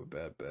probably just have a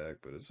bad back,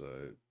 but it's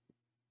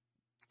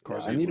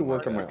I need to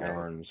work on my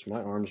arms.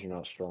 My arms are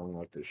not strong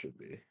like they should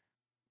be.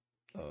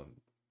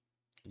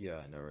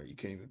 Yeah, I know, right? You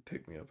can't even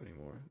pick me up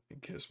anymore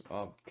and kiss me.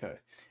 Okay.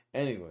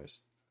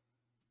 Anyways.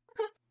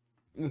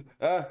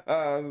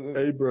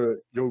 Hey, bro,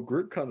 your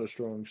grip kind of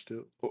strong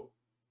still.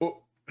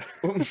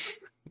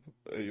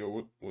 Hey,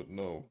 yo, what?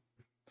 No,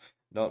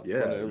 not in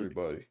front of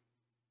everybody.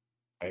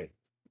 Hey,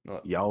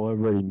 y'all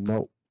already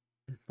know.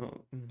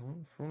 Not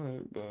in front of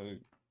everybody.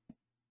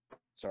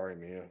 Sorry,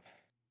 Mia.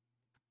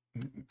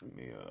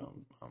 Mia,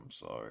 I'm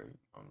sorry.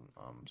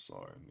 I'm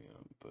sorry, Mia,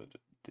 but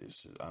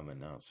I'm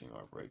announcing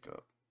our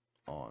breakup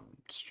on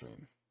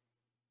stream.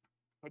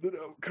 Cut it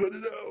out. Cut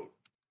it out.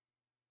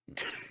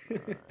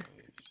 Nice.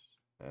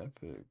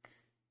 Epic.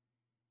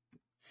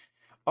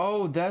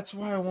 Oh, that's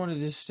why I wanted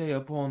to stay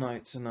up all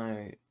night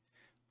tonight.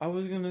 I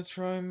was gonna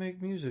try and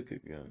make music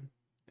again,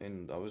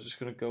 and I was just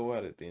gonna go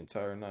at it the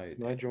entire night.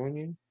 Can I join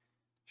you?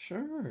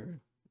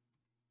 Sure.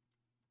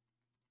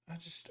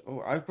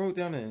 I wrote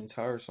down an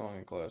entire song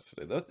in class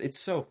today. It's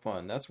so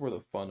fun. That's where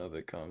the fun of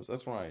it comes.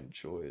 That's when I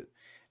enjoy it.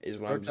 Is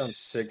when I wrote down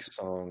 6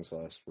 songs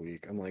last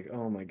week. I'm like,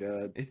 oh my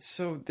God. It's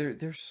so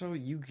they're so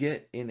you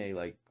get in a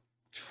like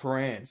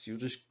trance. You'll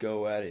just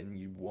go at it and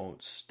you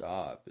won't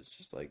stop. It's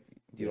just like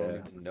you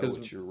don't even know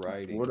what you're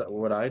writing.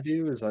 What I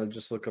do is I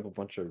just look up a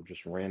bunch of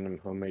just random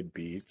homemade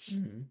beats.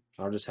 Mm-hmm.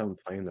 I'll just have them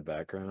play in the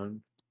background.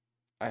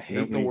 I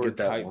hate the word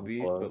type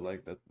beat, but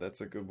like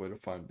that's a good way to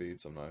find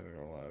beats. I'm not even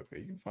gonna lie. Okay,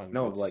 you can find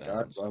I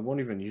won't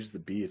even use the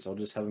beats. I'll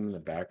just have them in the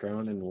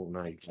background, and when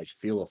I like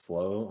feel a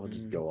flow, I'll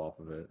just go off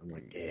of it. I'm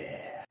like,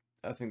 yeah.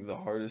 I think the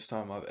hardest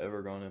time I've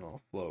ever gone in on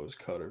flow is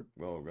Cutter.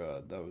 Oh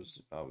God, I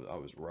was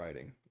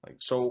writing like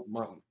so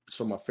my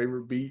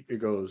favorite beat, it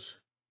goes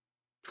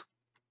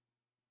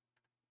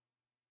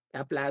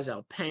applies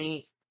our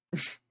paint.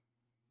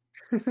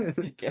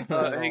 Hey guys.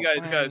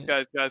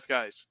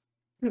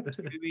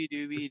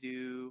 Scooby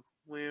Doo,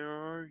 where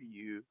are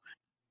you?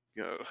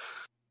 Go.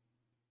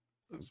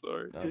 I'm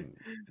sorry. I'm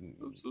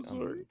so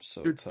sorry. I'm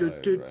so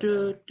tired right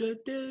now.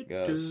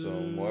 Got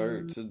some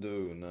work to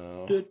do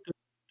now.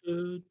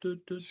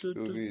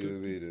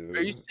 Scooby-Doo.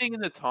 Are you singing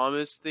the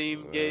Thomas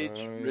theme, Gage?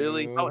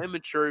 Really? How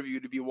immature of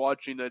you to be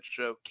watching that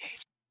show,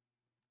 Gage?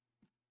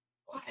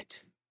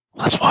 What?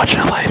 Let's watch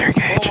it later,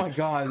 Gage. Oh my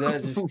God,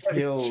 that just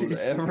killed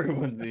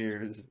everyone's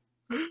ears.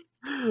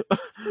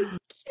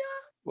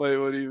 Wait,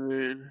 what do you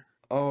mean?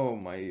 Oh,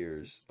 my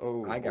ears.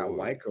 Oh, I got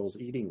white girls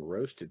eating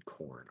roasted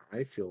corn.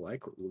 I feel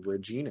like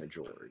Regina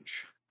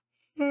George.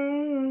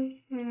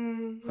 Hudson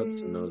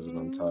knows what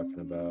I'm talking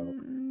about.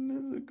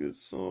 That's a good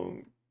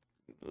song.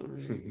 That's a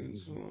really good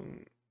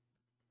song.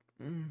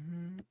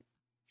 Mm-hmm.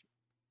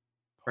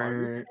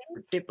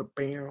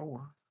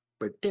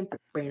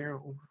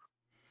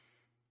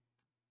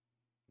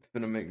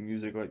 Gonna make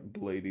music like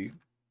Blady.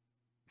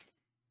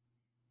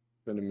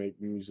 Gonna make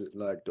music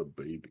like the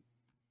baby.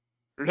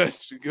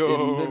 Let's go. It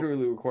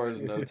literally requires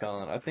no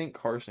talent. I think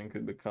Carson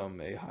could become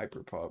a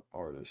hyperpop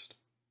artist.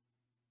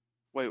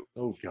 Wait.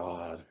 Oh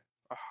God.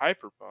 A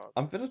hyperpop.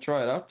 I'm gonna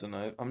try it out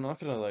tonight. I'm not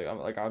gonna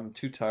I'm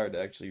too tired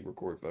to actually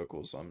record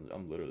vocals, so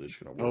I'm literally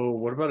just gonna work. Oh,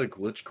 what about a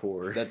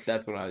glitchcore?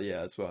 That's what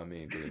I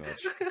mean pretty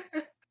much.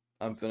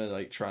 I'm gonna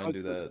like try and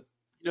do that.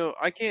 You know,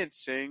 I can't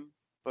sing,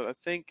 but I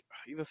think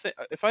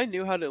if I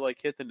knew how to like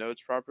hit the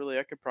notes properly,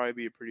 I could probably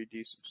be a pretty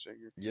decent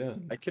singer. Yeah,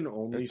 I can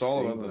only it's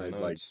all sing about when the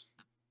I notes.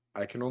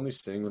 I can only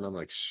sing when I'm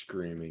like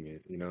screaming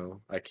it, you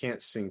know? I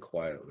can't sing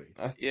quietly.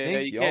 I Yeah,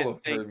 think you y'all can't have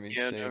sing heard me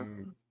piano.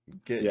 sing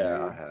Get Yeah,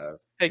 You. I have.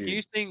 Hey, Dude. can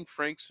you sing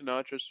Frank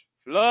Sinatra's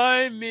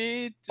 "Fly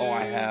Me to"? Oh,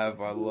 I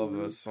have. I love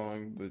that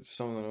song, but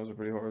some of the notes are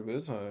pretty hard. But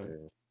it's alright.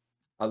 Yeah.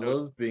 I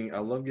love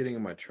getting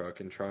in my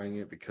truck and trying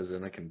it because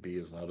then I can be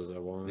as loud as I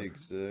want.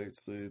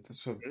 Exactly.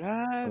 That's what.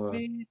 Fly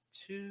me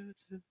to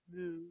the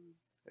moon.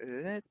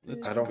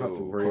 I don't have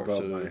to worry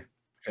about my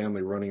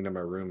family running to my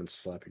room and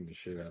slapping the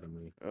shit out of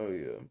me. Oh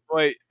yeah.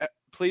 Wait,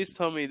 please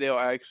tell me they'll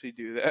actually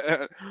do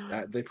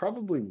that. They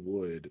probably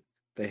would.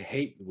 They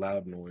hate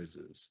loud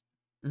noises.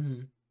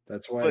 Mm-hmm.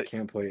 That's why I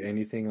can't play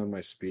anything on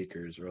my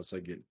speakers, or else I'll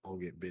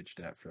get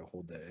bitched at for a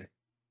whole day.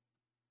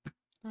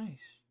 Nice.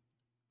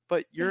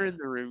 But you're in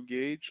the room,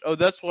 Gage. Oh,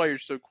 that's why you're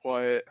so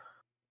quiet.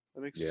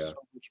 That makes so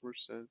much more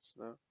sense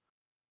now.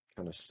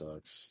 Kind of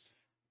sucks.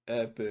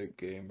 Epic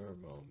gamer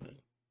moment.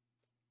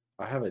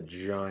 I have a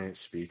giant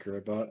speaker I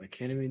bought. I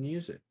can't even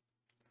use it.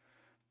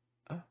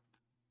 Oh,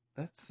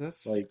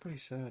 that's like pretty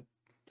sad.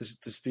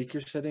 The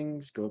speaker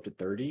settings go up to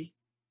 30.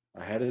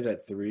 I had it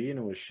at 3 and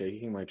it was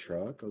shaking my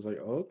truck. I was like,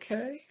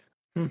 okay.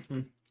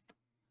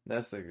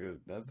 That's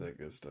that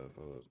good stuff.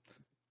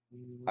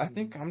 I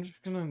think I'm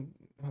just gonna.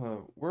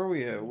 Where are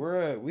we at?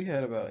 We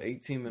had about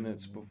 18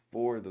 minutes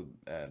before the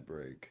ad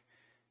break.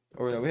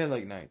 Or no, we had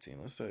like 19.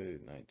 Let's say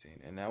 19.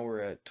 And now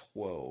we're at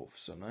 12.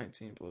 So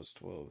 19 plus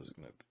 12 is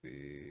going to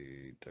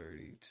be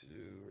 32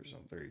 or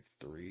something.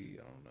 33.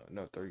 I don't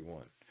know. No,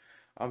 31.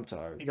 I'm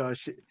tired. Hey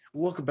guys,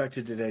 welcome back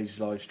to today's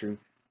live stream.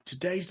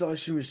 Today's live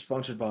stream is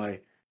sponsored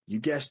by, you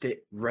guessed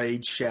it,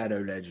 Raid Shadow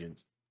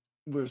Legends.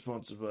 We're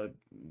sponsored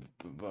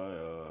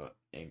by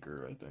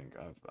Anchor, I think.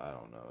 I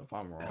don't know. If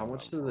I'm wrong. How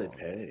much do they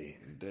pay?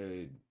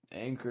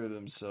 Anchor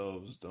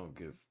themselves don't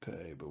give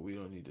pay, but we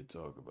don't need to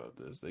talk about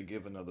this. They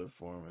give another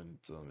form, and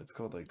it's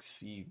called like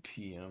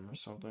CPM or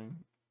something.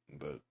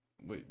 But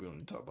we don't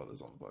need to talk about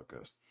this on the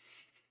podcast.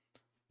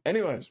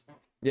 Anyways,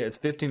 yeah, it's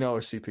 $15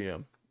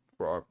 CPM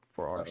for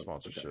our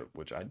sponsorship,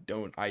 which I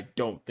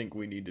don't think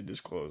we need to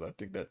disclose. I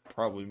think that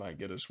probably might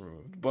get us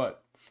removed.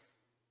 But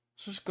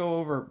let's just go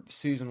over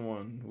season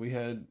 1. We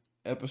had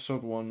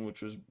episode 1,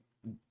 which was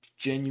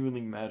genuinely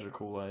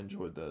magical. I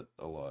enjoyed that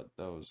a lot.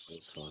 That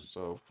was fun.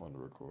 So fun to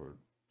record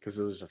because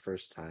it was the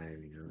first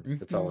time. You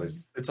know,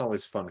 it's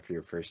always fun for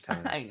your first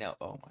time. I know.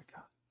 Oh my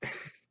god.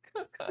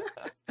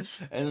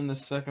 And then the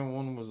second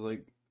one was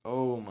like,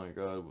 oh my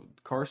god,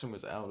 Carson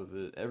was out of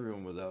it.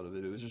 Everyone was out of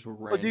it. It was just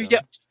random. Oh, dude,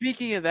 yeah.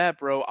 Speaking of that,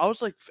 bro, I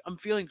was like, I'm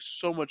feeling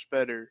so much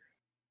better.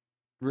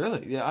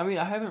 Really? Yeah, I mean,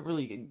 I haven't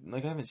really, I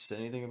haven't said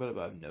anything about it,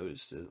 but I've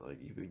noticed it. Like,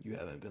 you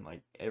haven't been,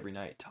 like, every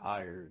night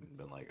tired and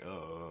been like,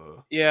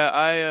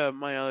 Yeah,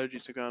 my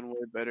allergies have gone way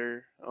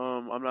better.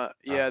 I'm not,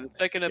 the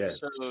second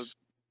episode of...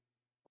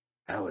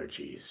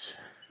 Allergies.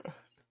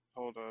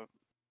 Hold up.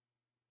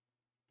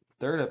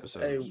 Third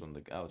episode was when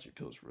the allergy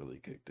pills really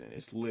kicked in.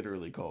 It's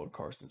literally called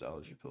Carson's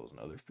Allergy Pills and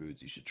Other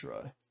Foods You Should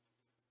Try.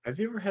 Have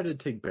you ever had to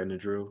take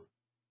Benadryl?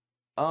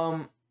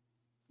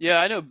 Yeah,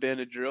 I know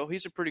Benadryl.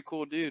 He's a pretty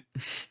cool dude.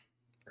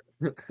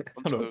 I'm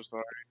so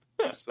sorry.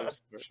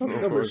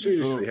 No, but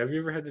seriously, have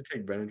you ever had to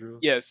take Benadryl?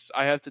 Yes,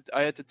 I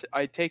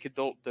take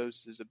adult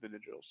doses of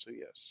Benadryl, so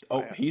yes.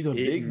 Oh, he's a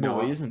big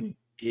boy, isn't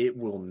he? It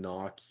will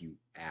knock you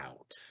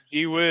out.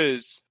 Gee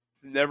whiz.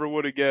 Never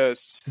would have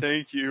guessed.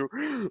 Thank you.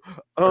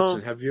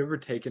 Hudson, have you ever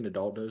taken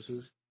adult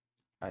doses?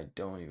 I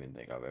don't even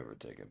think I've ever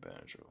taken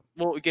Benadryl.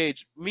 Well,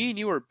 Gage, me and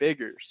you are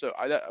bigger, so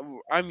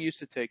I'm used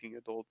to taking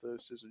adult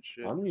doses and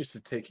shit. I'm used to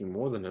taking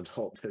more than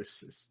adult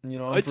doses. You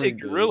know, I take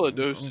gorilla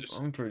doses.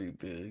 I'm pretty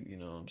big, you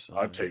know what I'm saying?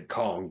 I take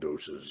Kong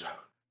doses.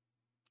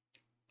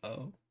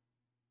 Oh.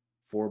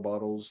 4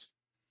 bottles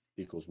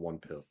equals 1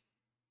 pill.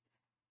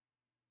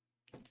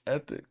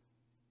 Epic.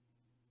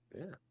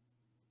 Yeah.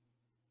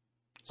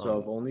 So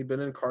I've only been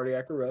in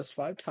cardiac arrest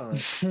 5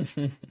 times.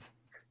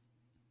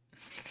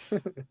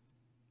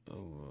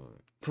 Oh,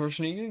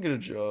 Carson, are you gonna get a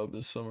job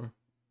this summer?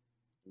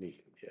 Yeah.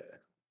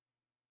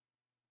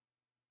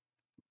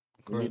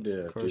 We need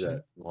to do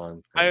that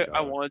lawn thing.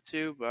 I want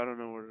to, but I don't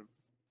know where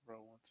I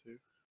want to.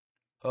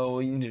 Oh,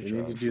 well, you need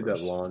to do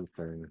that lawn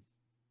thing.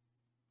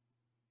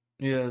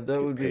 Yeah,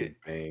 that would be.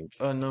 Bank.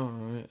 I know,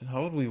 right?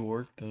 How would we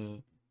work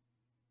that?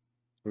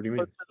 What do you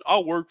mean?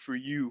 I'll work for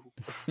you.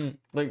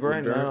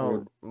 Right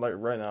now,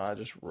 I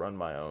just run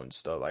my own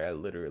stuff. Like,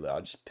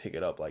 I just pick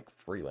it up like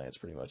freelance,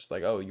 pretty much.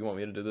 Like, oh, you want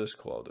me to do this?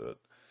 Cool, I'll do it.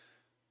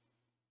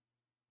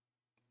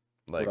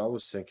 Like, what I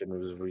was thinking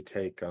was we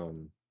take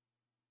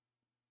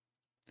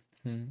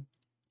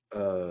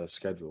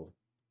schedule.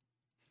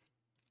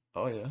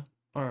 Oh yeah,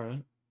 all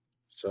right.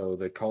 So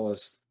they call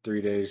us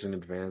 3 days in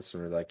advance,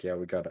 and we're like, yeah,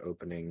 we got an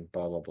opening,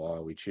 blah blah blah.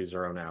 We choose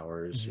our own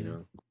hours, you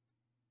know.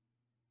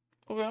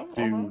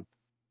 Okay.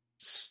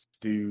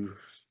 Do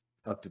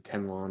up to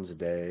 10 lawns a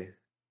day,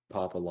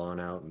 pop a lawn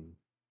out in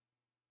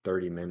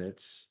 30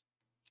 minutes.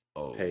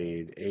 Oh.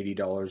 Paid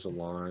 $80 a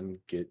lawn,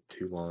 get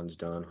 2 lawns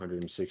done,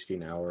 160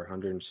 an hour,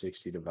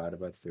 160 divided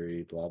by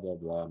 3, blah blah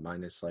blah,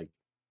 minus like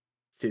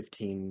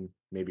 15,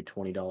 maybe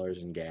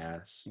 $20 in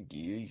gas.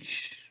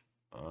 Yeesh.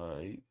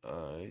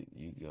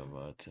 You got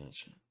my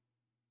attention.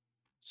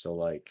 So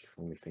like,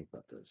 let me think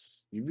about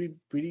this. We'd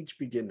each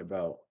be getting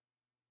about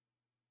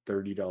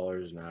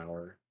 $30 an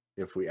hour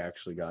if we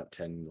actually got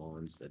 10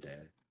 lawns a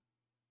day.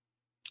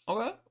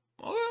 Okay.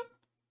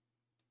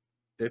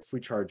 If we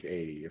charge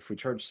 80, if we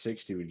charge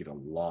 60, we'd get a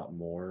lot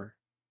more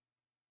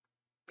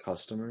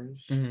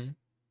customers. Mm-hmm.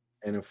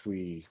 And if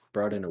we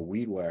brought in a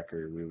weed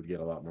whacker, we would get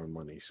a lot more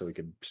money, so we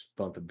could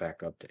bump it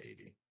back up to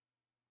 80.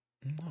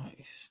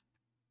 Nice.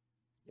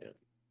 Yeah.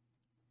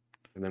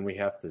 And then we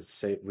have to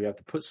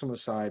put some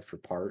aside for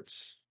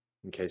parts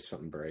in case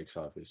something breaks,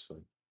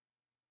 obviously.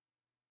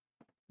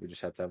 We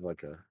just have to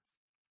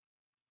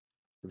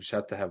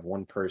have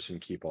one person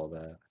keep all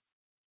that.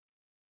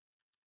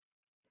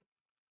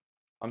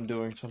 I'm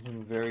doing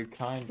something very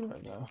kind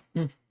right now.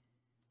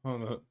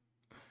 Hold up.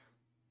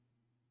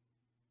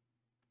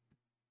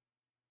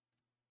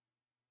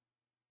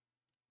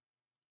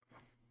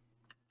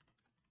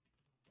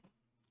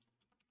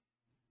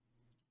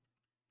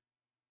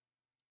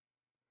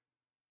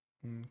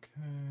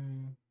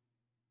 Okay.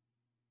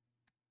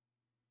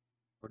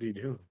 What are you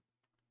doing?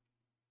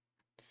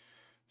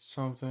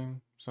 Something.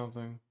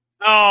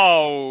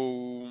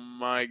 Oh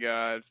my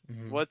god.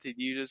 Mm-hmm. What did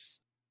you just...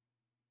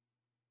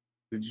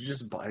 Did you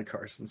just buy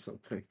Carson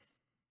something?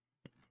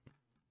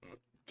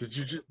 Did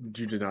you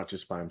not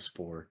just buy him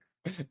Spore?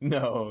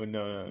 No.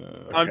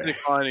 Okay. I'm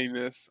declining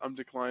this. I'm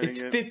declining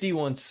It's it.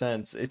 51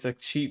 cents. It's a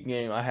cheap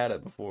game. I had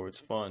it before. It's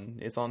fun.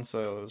 It's on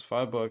sale. It was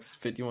 $5.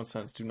 51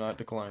 cents. Do not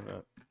decline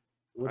that.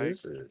 What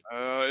is it?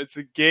 It's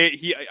a game.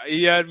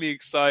 He had me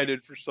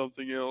excited for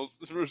something else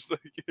for a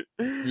second.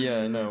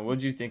 Yeah, no.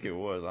 What'd you think it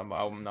was?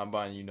 I'm not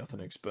buying you nothing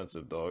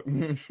expensive, dog.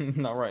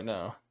 Not right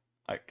now.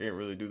 I can't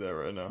really do that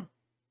right now.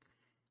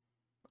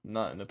 I'm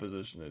not in a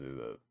position to do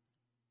that.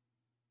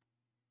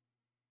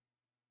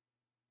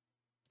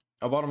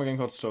 I bought him a game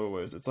called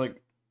Stowaways. It's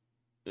like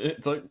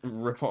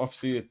rip off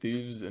Sea of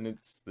Thieves, and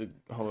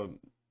hold on.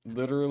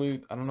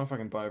 Literally, I don't know if I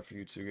can buy it for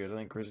you too good. I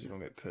think Chris is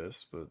gonna get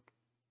pissed, but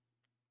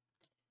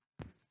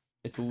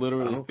it's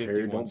literally I don't 51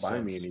 care. Don't cents.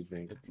 buy me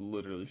anything. It's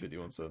literally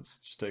 51 cents.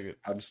 Just take it.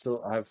 I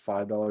have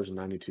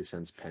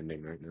 $5.92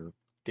 pending right now.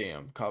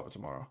 Damn, cop it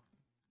tomorrow.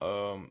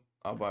 I'll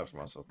buy it for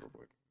myself real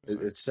quick. They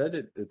said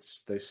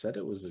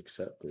it was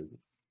accepted.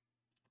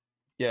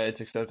 Yeah, it's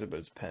accepted, but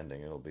it's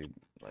pending. It'll be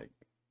like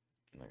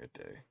a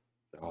day.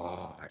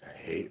 Oh, I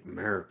hate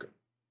America.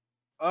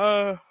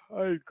 I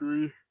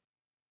agree.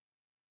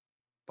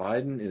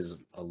 Biden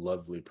is a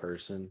lovely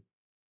person.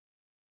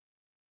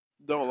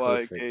 Don't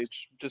lie, Perfect.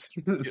 Gage. Just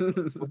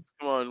come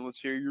on. Let's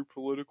hear your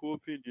political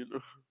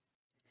opinion.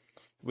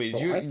 Wait,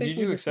 Well, did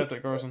you accept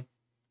it, Carson?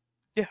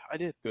 Yeah, I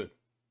did. Good.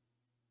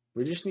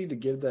 We just need to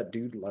give that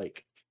dude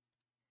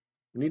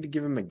we need to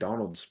give him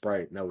McDonald's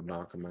Sprite, and that would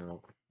knock him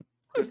out.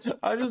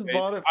 I just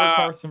bought it for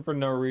Carson for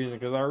no reason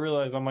because I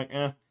realized I'm like,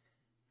 I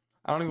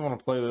don't even want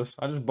to play this.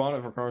 I just bought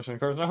it for Carson.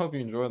 Carson, I hope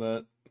you enjoy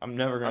that. I'm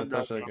never gonna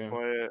touch that game.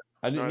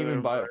 I didn't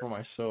even buy it for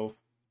myself.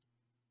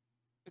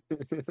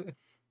 It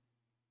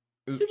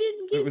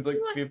was like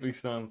 50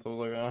 cents. I was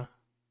like,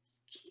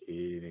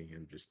 Kidding.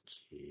 I'm just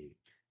kidding.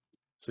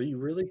 So you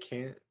really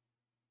can't.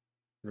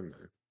 Never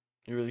mind.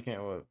 You really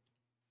can't what?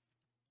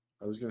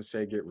 I was gonna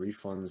say get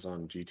refunds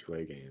on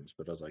G2A games,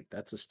 but I was like,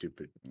 that's a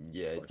stupid.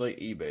 Yeah, it's like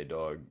eBay,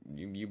 dog.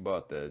 You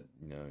bought that.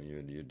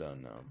 You're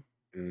done now.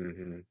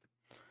 Mm-hmm.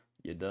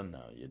 You're done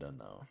now. You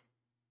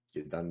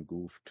done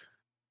goofed.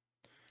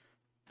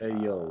 Hey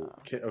yo,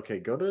 okay,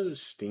 go to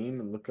Steam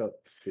and look up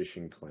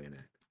Fishing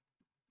Planet.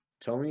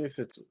 Tell me if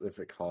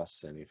it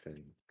costs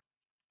anything.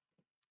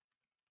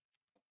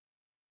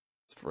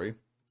 It's free.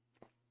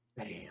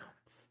 Damn.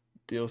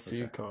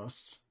 DLC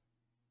costs.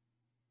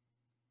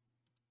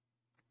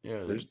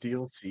 Yeah, there's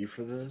DLC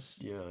for this.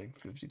 Yeah, like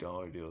 $50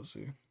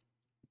 DLC.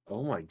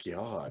 Oh my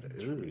god,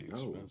 it's pretty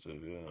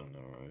expensive. Yeah, I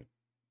know, right?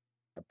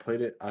 I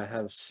played it. I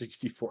have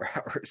 64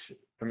 hours.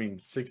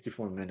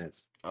 64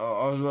 minutes. Oh,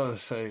 I was about to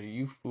say,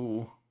 you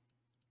fool.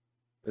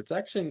 It's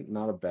actually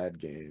not a bad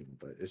game,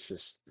 but it's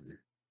just. Do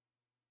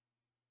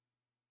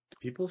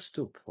people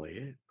still play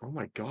it? Oh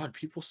my god,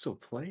 people still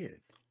play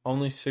it.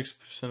 Only 6%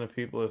 of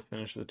people have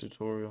finished the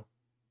tutorial.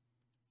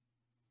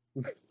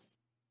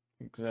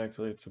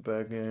 Exactly, it's a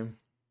bad game.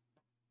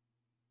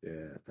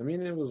 Yeah,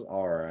 it was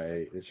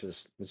alright.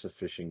 It's a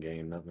fishing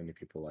game. Not many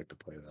people like to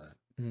play that.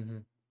 Mm-hmm.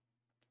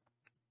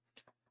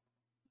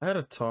 I had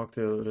a talk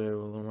the other day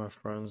with one of my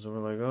friends, and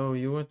we're like, "Oh,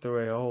 you went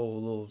through a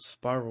whole little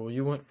spiral.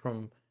 You went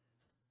from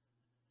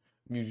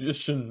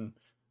musician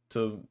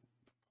to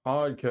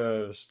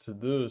podcast to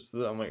this, to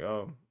that." I'm like,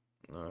 "Oh,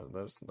 no,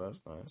 that's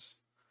nice."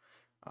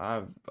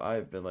 I've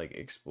been like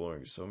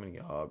exploring so many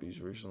hobbies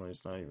recently.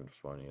 It's not even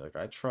funny. Like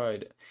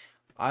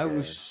I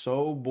was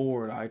so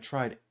bored. I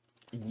tried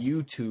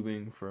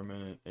YouTubing for a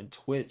minute and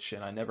Twitch,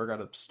 and I never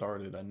got it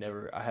started.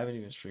 I haven't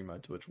even streamed my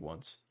Twitch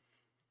once.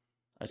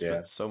 I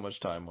spent so much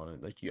time on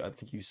it. Like I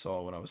think you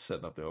saw when I was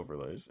setting up the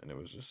overlays, and it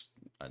was just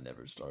I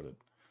never started.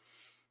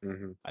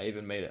 Mm-hmm. I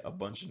even made a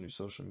bunch of new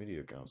social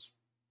media accounts.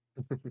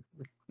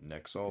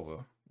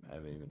 Nexalva, I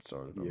haven't even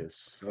started on. Yes,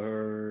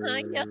 sir.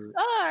 Yes,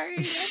 sir.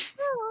 Yes,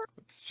 sir.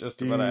 It's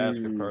just about to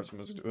ask if Carson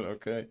was doing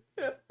okay.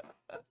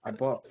 I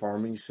bought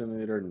Farming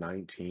Simulator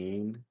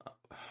 19. Of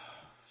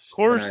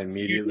course, and I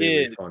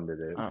immediately refunded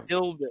it.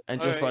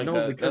 And just like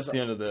that, that's the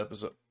end of the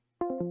episode.